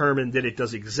I determine that it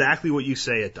does exactly what you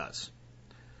say it does.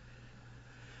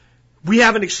 We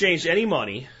haven't exchanged any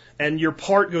money, and your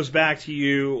part goes back to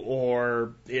you,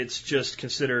 or it's just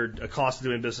considered a cost of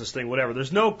doing business thing, whatever.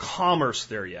 There's no commerce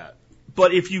there yet.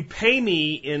 But if you pay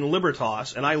me in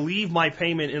Libertas, and I leave my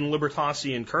payment in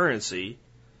Libertasian currency,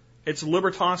 it's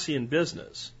Libertasian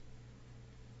business.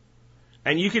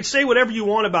 And you can say whatever you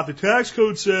want about the tax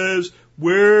code says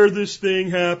where this thing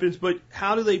happens, but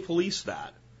how do they police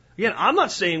that? Again, I'm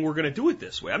not saying we're going to do it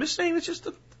this way. I'm just saying it's just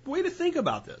a way to think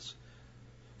about this.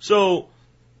 So,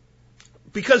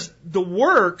 because the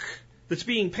work that's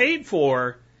being paid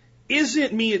for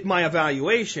isn't my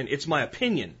evaluation, it's my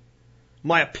opinion.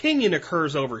 My opinion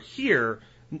occurs over here.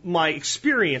 My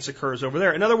experience occurs over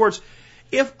there. In other words,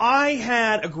 if I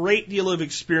had a great deal of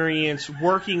experience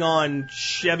working on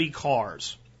Chevy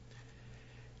cars,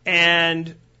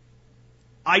 and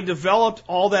I developed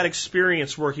all that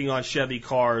experience working on Chevy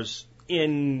cars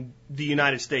in the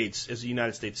United States as a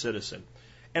United States citizen,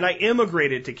 and I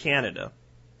immigrated to Canada,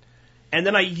 and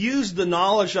then I used the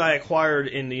knowledge I acquired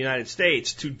in the United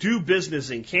States to do business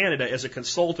in Canada as a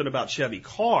consultant about Chevy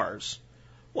cars,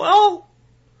 well,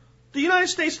 the United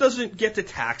States doesn't get to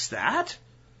tax that.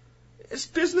 It's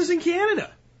business in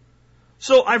Canada.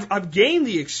 So I've gained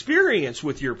the experience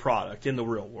with your product in the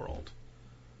real world.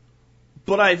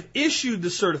 But I've issued the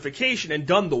certification and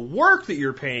done the work that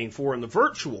you're paying for in the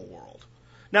virtual world.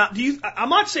 Now, I'm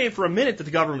not saying for a minute that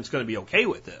the government's going to be okay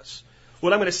with this.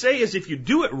 What I'm going to say is if you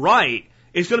do it right,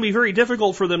 it's going to be very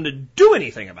difficult for them to do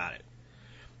anything about it.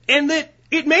 And that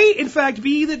it may, in fact,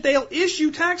 be that they'll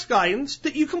issue tax guidance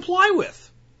that you comply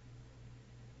with.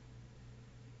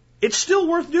 It's still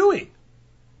worth doing.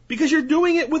 Because you're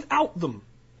doing it without them.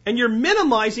 And you're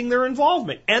minimizing their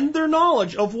involvement and their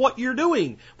knowledge of what you're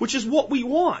doing, which is what we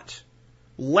want.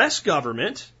 Less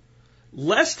government,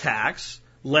 less tax,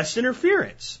 less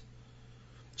interference.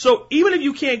 So even if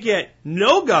you can't get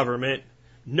no government,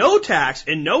 no tax,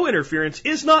 and no interference,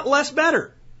 is not less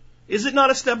better. Is it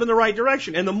not a step in the right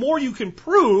direction? And the more you can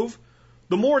prove,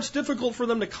 the more it's difficult for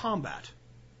them to combat.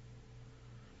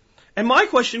 And my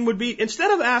question would be,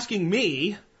 instead of asking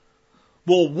me,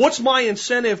 well, what's my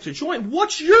incentive to join?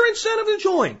 What's your incentive to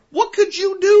join? What could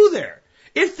you do there?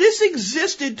 If this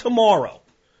existed tomorrow,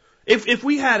 if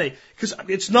we had because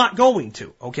it's not going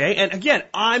to, okay? And again,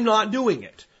 I'm not doing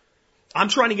it. I'm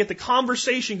trying to get the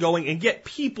conversation going and get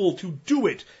people to do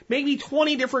it. Maybe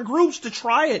 20 different groups to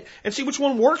try it and see which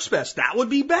one works best. That would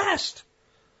be best.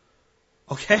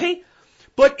 Okay?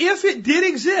 But if it did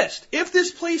exist, if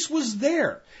this place was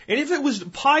there, and if it was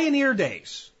pioneer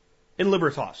days in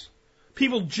Libertas,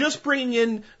 people just bringing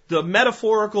in the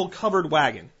metaphorical covered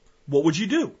wagon, what would you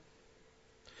do?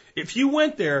 If you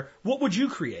went there, what would you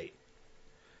create?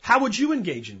 How would you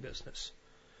engage in business?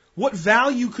 What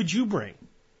value could you bring?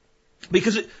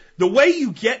 Because the way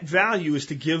you get value is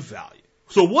to give value.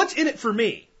 So what's in it for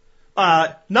me?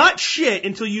 Not shit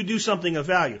until you do something of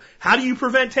value. How do you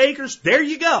prevent takers? There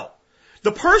you go.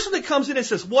 The person that comes in and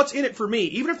says, what's in it for me?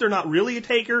 Even if they're not really a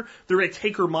taker, they're a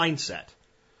taker mindset.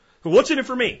 So what's in it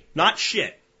for me? Not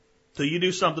shit. Till you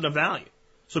do something of value.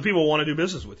 So people want to do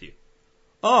business with you.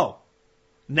 Oh,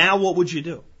 now what would you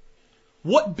do?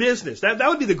 What business? That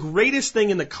would be the greatest thing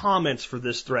in the comments for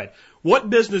this thread. What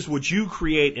business would you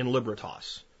create in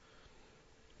Libertas?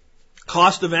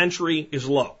 Cost of entry is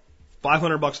low.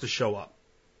 $500 to show up.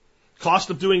 Cost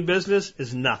of doing business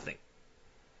is nothing.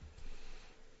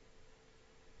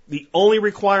 The only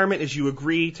requirement is you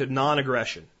agree to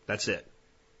non-aggression. That's it.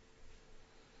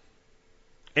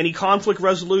 Any conflict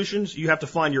resolutions, you have to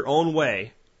find your own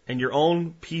way and your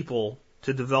own people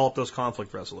to develop those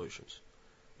conflict resolutions.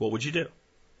 What would you do?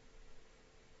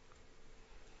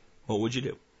 What would you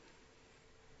do?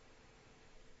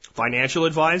 Financial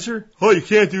advisor? Oh, you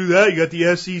can't do that. You got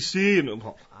the SEC. And,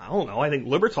 I don't know. I think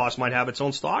Libertas might have its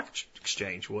own stock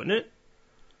exchange, wouldn't it?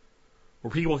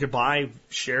 Where people could buy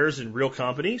shares in real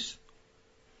companies.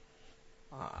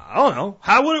 I don't know.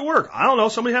 How would it work? I don't know.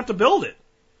 Somebody would have to build it.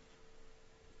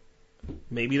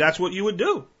 Maybe that's what you would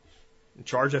do. And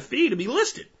charge a fee to be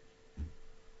listed.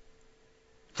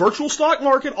 Virtual stock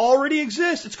market already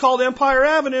exists. It's called Empire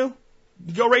Avenue.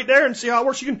 You go right there and see how it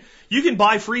works. You can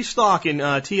buy free stock in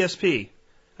TSP.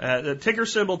 The ticker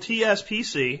symbol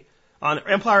TSPC on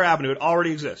Empire Avenue. It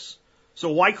already exists.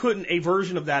 So why couldn't a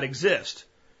version of that exist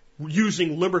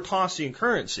using Libertasian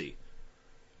currency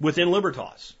within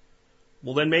Libertas?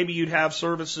 Well, then maybe you'd have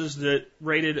services that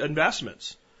rated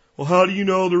investments. Well, how do you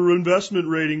know their investment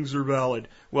ratings are valid?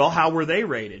 Well, how were they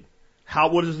rated?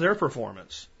 What is their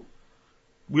performance?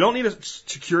 We don't need a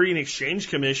Security and Exchange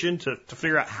Commission to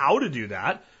figure out how to do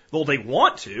that. Well, they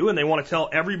want to, and they want to tell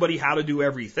everybody how to do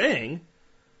everything,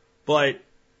 but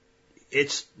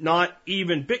it's not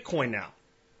even Bitcoin now.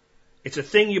 It's a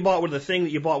thing you bought with a thing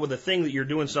that you bought with a thing that you're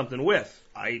doing something with.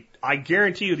 I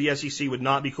guarantee you the SEC would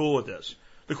not be cool with this.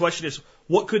 The question is,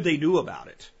 what could they do about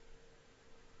it?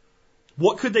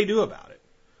 What could they do about it?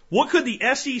 What could the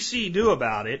SEC do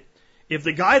about it if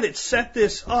the guy that set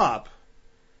this up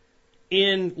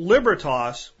in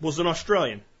Libertas was an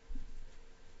Australian?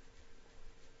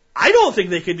 I don't think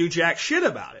they could do jack shit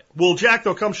about it. Well, Jack,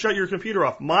 they'll come shut your computer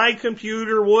off. My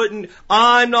computer wouldn't.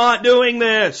 I'm not doing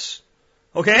this.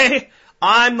 Okay?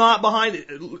 I'm not behind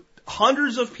it.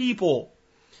 Hundreds of people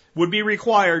would be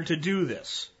required to do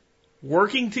this,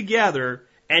 working together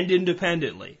and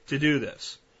independently to do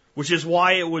this, which is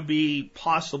why it would be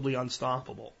possibly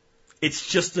unstoppable. It's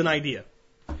just an idea.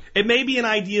 It may be an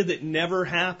idea that never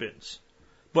happens,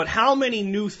 but how many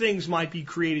new things might be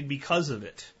created because of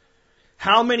it?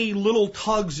 How many little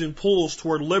tugs and pulls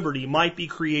toward liberty might be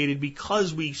created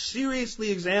because we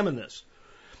seriously examine this?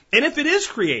 And if it is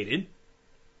created,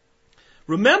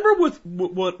 remember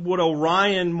what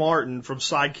Orion Martin from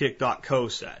Sidekick.co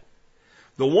said.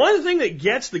 The one thing that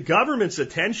gets the government's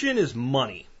attention is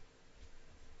money.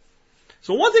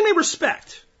 So one thing they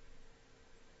respect.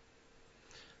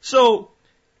 So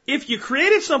if you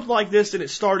created something like this and it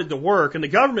started to work and the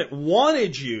government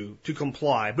wanted you to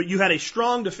comply, but you had a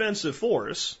strong defensive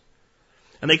force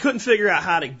and they couldn't figure out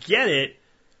how to get it,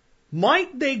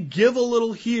 might they give a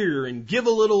little here and give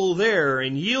a little there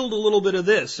and yield a little bit of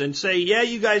this and say, yeah,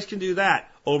 you guys can do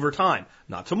that over time.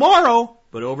 Not tomorrow,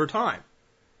 but over time.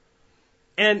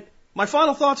 And my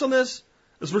final thoughts on this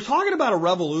is we're talking about a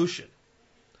revolution.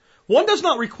 One does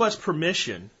not request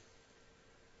permission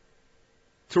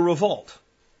to revolt.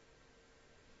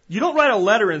 You don't write a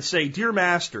letter and say, Dear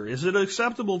Master, is it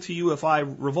acceptable to you if I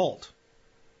revolt?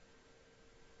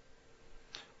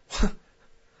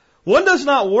 One does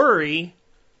not worry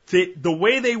that the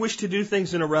way they wish to do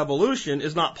things in a revolution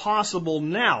is not possible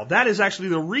now. That is actually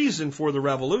the reason for the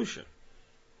revolution.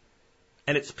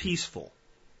 And it's peaceful.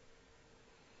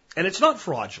 And it's not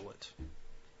fraudulent.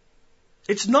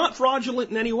 It's not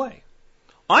fraudulent in any way.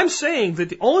 I'm saying that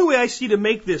the only way I see to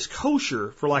make this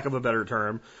kosher, for lack of a better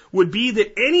term, would be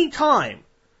that any time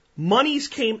monies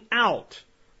came out,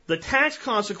 the tax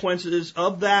consequences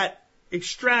of that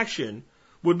extraction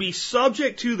would be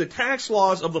subject to the tax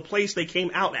laws of the place they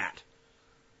came out at.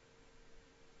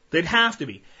 They'd have to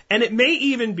be. And it may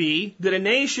even be that a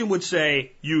nation would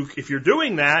say, if you're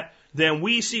doing that, then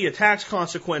we see a tax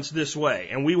consequence this way,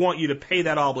 and we want you to pay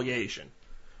that obligation.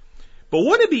 But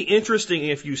wouldn't it be interesting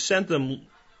if you sent them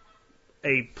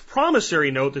a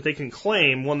promissory note that they can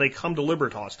claim when they come to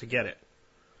Libertas to get it?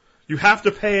 You have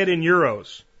to pay it in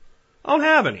euros. I don't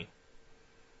have any.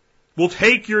 We'll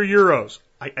take your euros.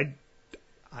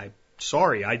 I'm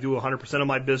sorry, I do 100% of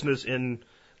my business in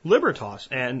Libertas,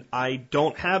 and I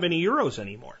don't have any euros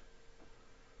anymore.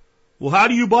 Well, how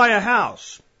do you buy a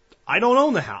house? I don't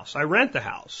own the house. I rent the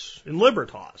house in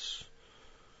Libertas.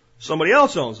 Somebody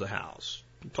else owns the house.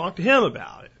 Talk to him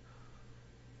about it.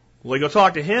 Well, they go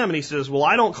talk to him, and he says, well,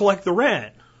 I don't collect the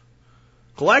rent.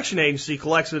 Collection agency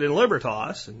collects it in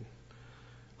Libertas, and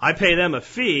I pay them a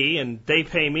fee, and they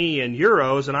pay me in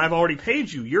euros, and I've already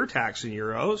paid you your tax in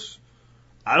euros.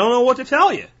 I don't know what to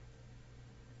tell you.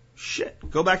 Shit,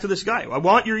 go back to this guy. I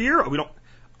want your euro.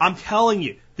 I'm telling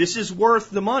you, this is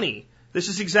worth the money. This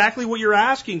is exactly what you're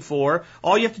asking for.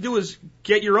 All you have to do is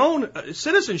get your own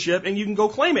citizenship, and you can go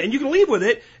claim it, and you can leave with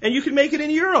it, and you can make it in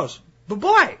euros.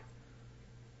 Bye-bye.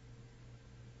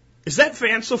 Is that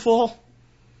fanciful?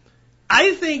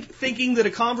 I think thinking that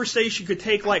a conversation could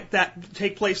take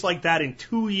place like that in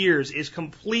 2 years is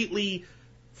completely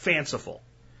fanciful.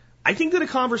 I think that a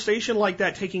conversation like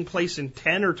that taking place in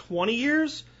 10 or 20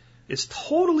 years is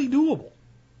totally doable.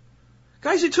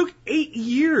 Guys, it took 8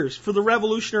 years for the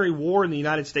Revolutionary War in the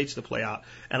United States to play out,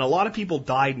 and a lot of people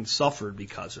died and suffered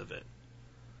because of it.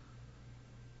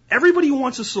 Everybody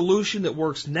wants a solution that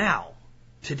works now,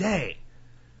 today.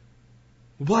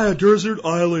 We'll buy a desert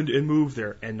island and move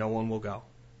there, and no one will go.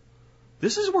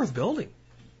 This is worth building.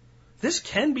 This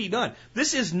can be done.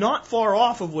 This is not far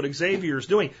off of what Xavier is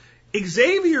doing.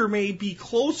 Xavier may be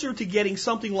closer to getting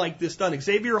something like this done,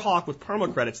 Xavier Hawk with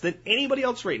permacredits, than anybody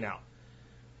else right now.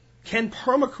 Can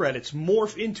permacredits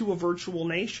morph into a virtual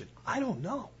nation? I don't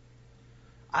know.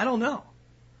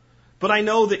 But I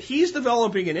know that he's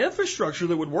developing an infrastructure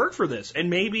that would work for this,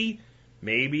 and maybe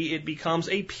it becomes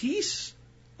a piece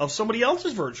of somebody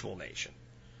else's virtual nation.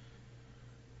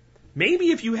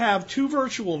 Maybe if you have two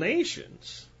virtual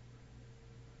nations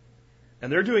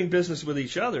and they're doing business with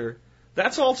each other,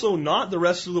 that's also not the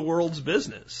rest of the world's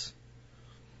business.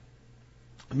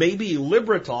 Maybe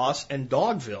Libertas and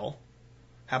Dogville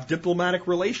have diplomatic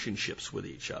relationships with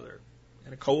each other,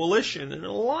 and a coalition and an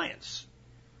alliance.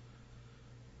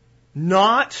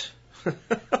 Not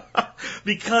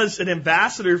because an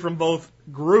ambassador from both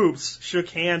groups shook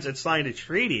hands and signed a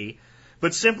treaty,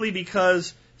 but simply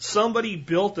because somebody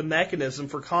built a mechanism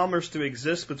for commerce to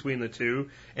exist between the two,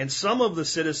 and some of the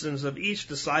citizens of each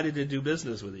decided to do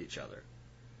business with each other.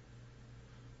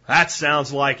 That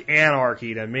sounds like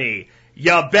anarchy to me.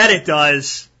 You bet it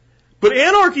does. But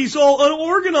anarchy's all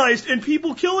unorganized and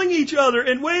people killing each other.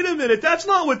 And wait a minute, that's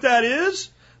not what that is.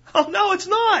 Oh, no, it's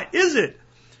not, is it?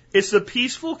 It's the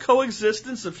peaceful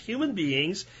coexistence of human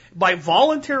beings by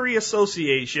voluntary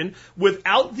association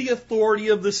without the authority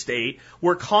of the state,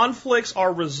 where conflicts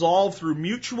are resolved through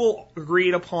mutual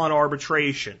agreed upon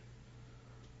arbitration.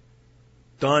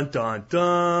 Dun, dun,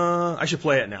 dun. I should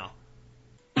play it now.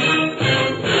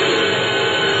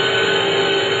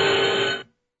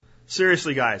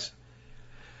 Seriously, guys.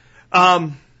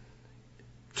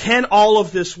 Can all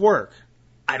of this work?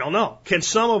 I don't know. Can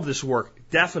some of this work?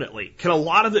 Definitely. Can a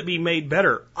lot of it be made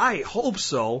better? I hope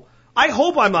so. I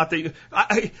hope I'm not the,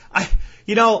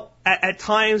 at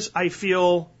times I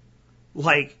feel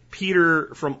like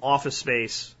Peter from Office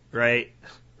Space, right?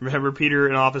 Remember Peter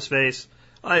in Office Space?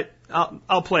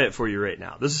 I'll play it for you right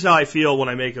now. This is how I feel when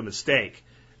I make a mistake,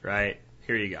 right?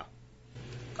 Here you go.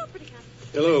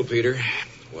 Hello, Peter.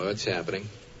 What's happening?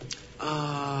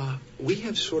 We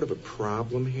have sort of a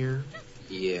problem here.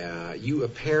 Yeah, you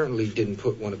apparently didn't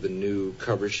put one of the new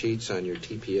cover sheets on your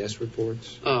TPS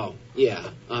reports. Oh, yeah.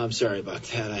 I'm sorry about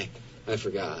that. I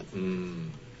forgot.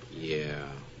 Yeah.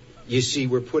 You see,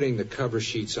 we're putting the cover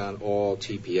sheets on all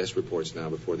TPS reports now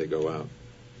before they go out.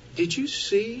 Did you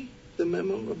see the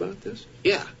memo about this?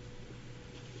 Yeah.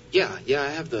 Yeah, I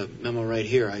have the memo right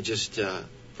here. I just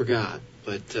forgot.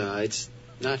 But it's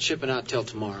not shipping out till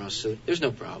tomorrow, so there's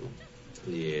no problem.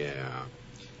 Yeah.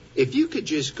 If you could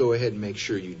just go ahead and make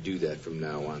sure you do that from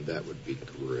now on, that would be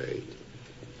great.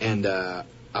 And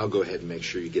I'll go ahead and make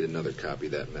sure you get another copy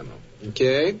of that memo.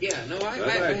 Okay? Yeah, no,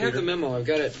 I have the memo. I've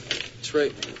got it. It's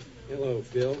right. Hello,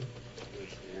 Bill.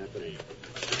 What's happening?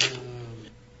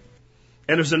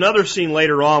 And there's another scene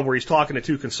later on where he's talking to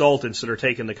two consultants that are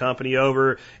taking the company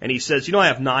over, and he says, I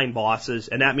have 9 bosses,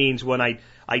 and that means when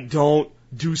I don't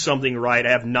do something right,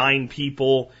 I have 9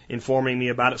 people informing me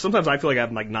about it. Sometimes I feel like I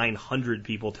have like 900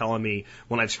 people telling me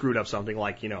when I've screwed up something,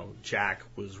 like, Jack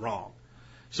was wrong.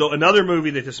 So another movie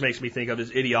that this makes me think of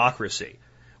is Idiocracy,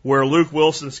 where Luke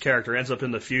Wilson's character ends up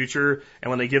in the future, and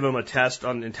when they give him a test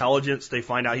on intelligence, they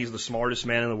find out he's the smartest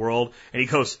man in the world, and he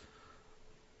goes,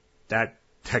 that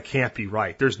can't be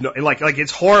right. There's no, like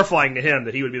it's horrifying to him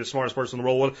that he would be the smartest person in the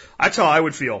world. That's how I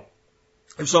would feel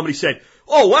if somebody said,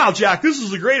 oh, wow, Jack, this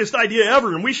is the greatest idea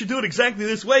ever, and we should do it exactly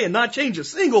this way and not change a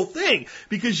single thing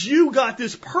because you got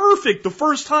this perfect the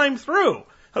first time through.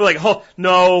 I'm like, oh,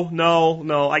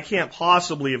 no, I can't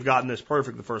possibly have gotten this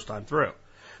perfect the first time through.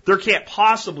 There can't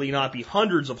possibly not be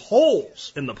hundreds of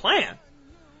holes in the plan.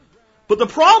 But the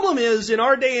problem is, in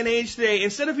our day and age today,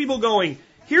 instead of people going,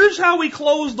 here's how we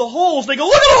close the holes, they go,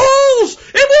 look at the holes!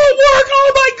 It won't work!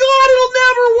 Oh my God, it'll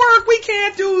never work! We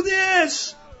can't do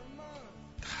this!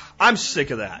 I'm sick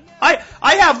of that.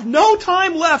 I have no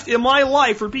time left in my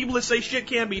life for people that say shit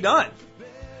can't be done.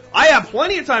 I have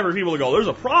plenty of time for people to go, there's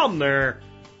a problem there,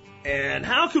 and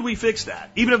how could we fix that?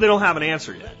 Even if they don't have an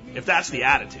answer yet, if that's the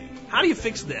attitude. How do you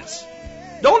fix this?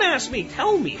 Don't ask me,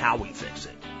 tell me how we fix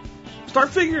it.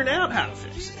 Start figuring out how to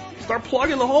fix it. Start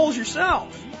plugging the holes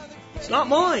yourself. It's not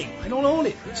mine. I don't own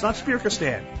it. It's not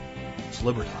Spirkistan. It's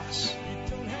Libertas.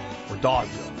 Or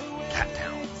Dogville.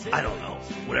 Cattown. I don't know.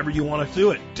 Whatever you want to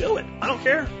do it. Do it. I don't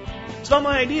care. It's not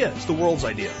my idea. It's the world's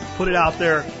idea. Put it out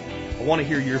there. I want to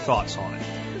hear your thoughts on it.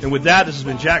 And with that, this has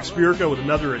been Jack Spirko with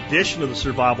another edition of the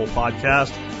Survival Podcast,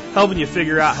 helping you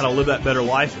figure out how to live that better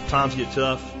life if times get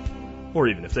tough, or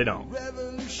even if they don't.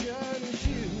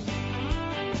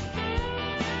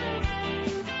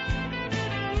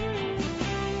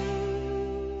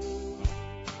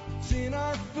 It's in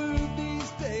our food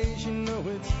these days,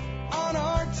 it's on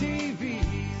our TVs.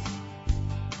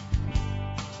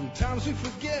 Sometimes we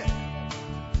forget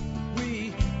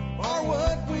we are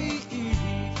what we eat.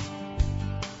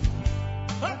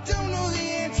 I don't know the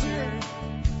answer.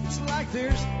 It's like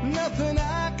there's nothing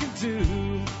I can do.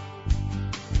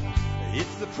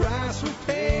 It's the price we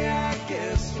pay, I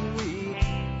guess, and we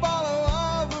follow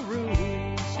all the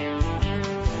rules.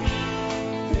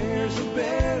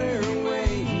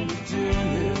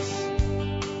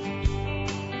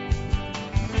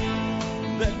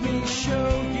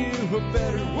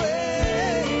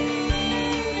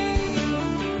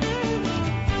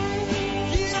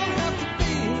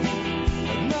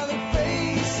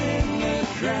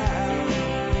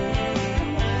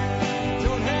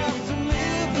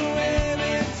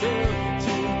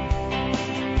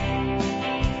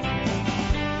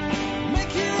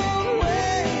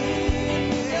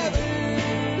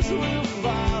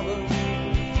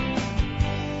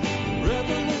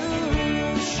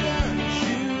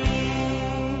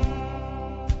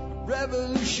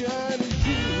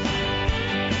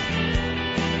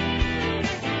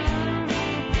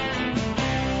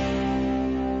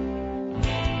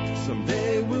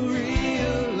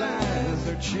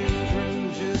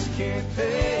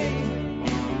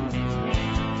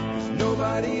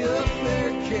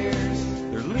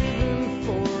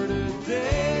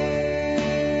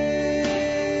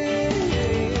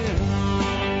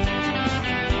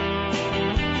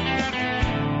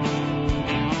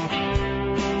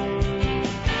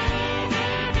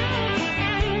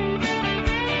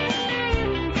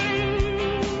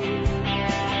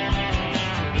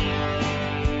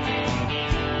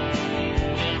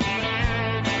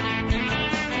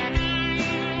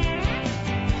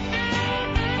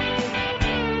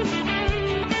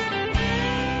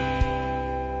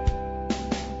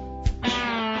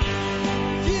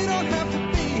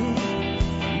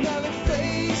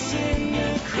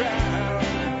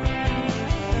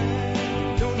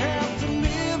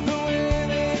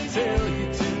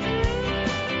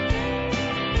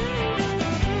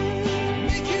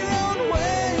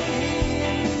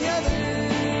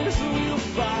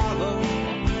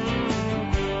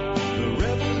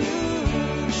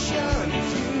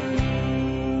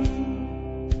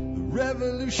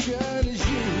 revolution is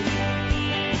you.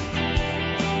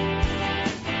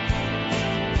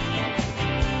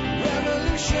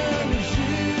 Revolution is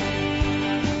you.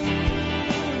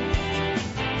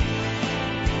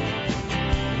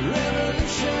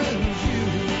 Revolution is you.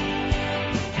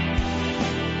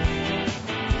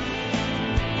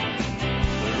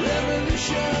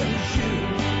 Revolution is you.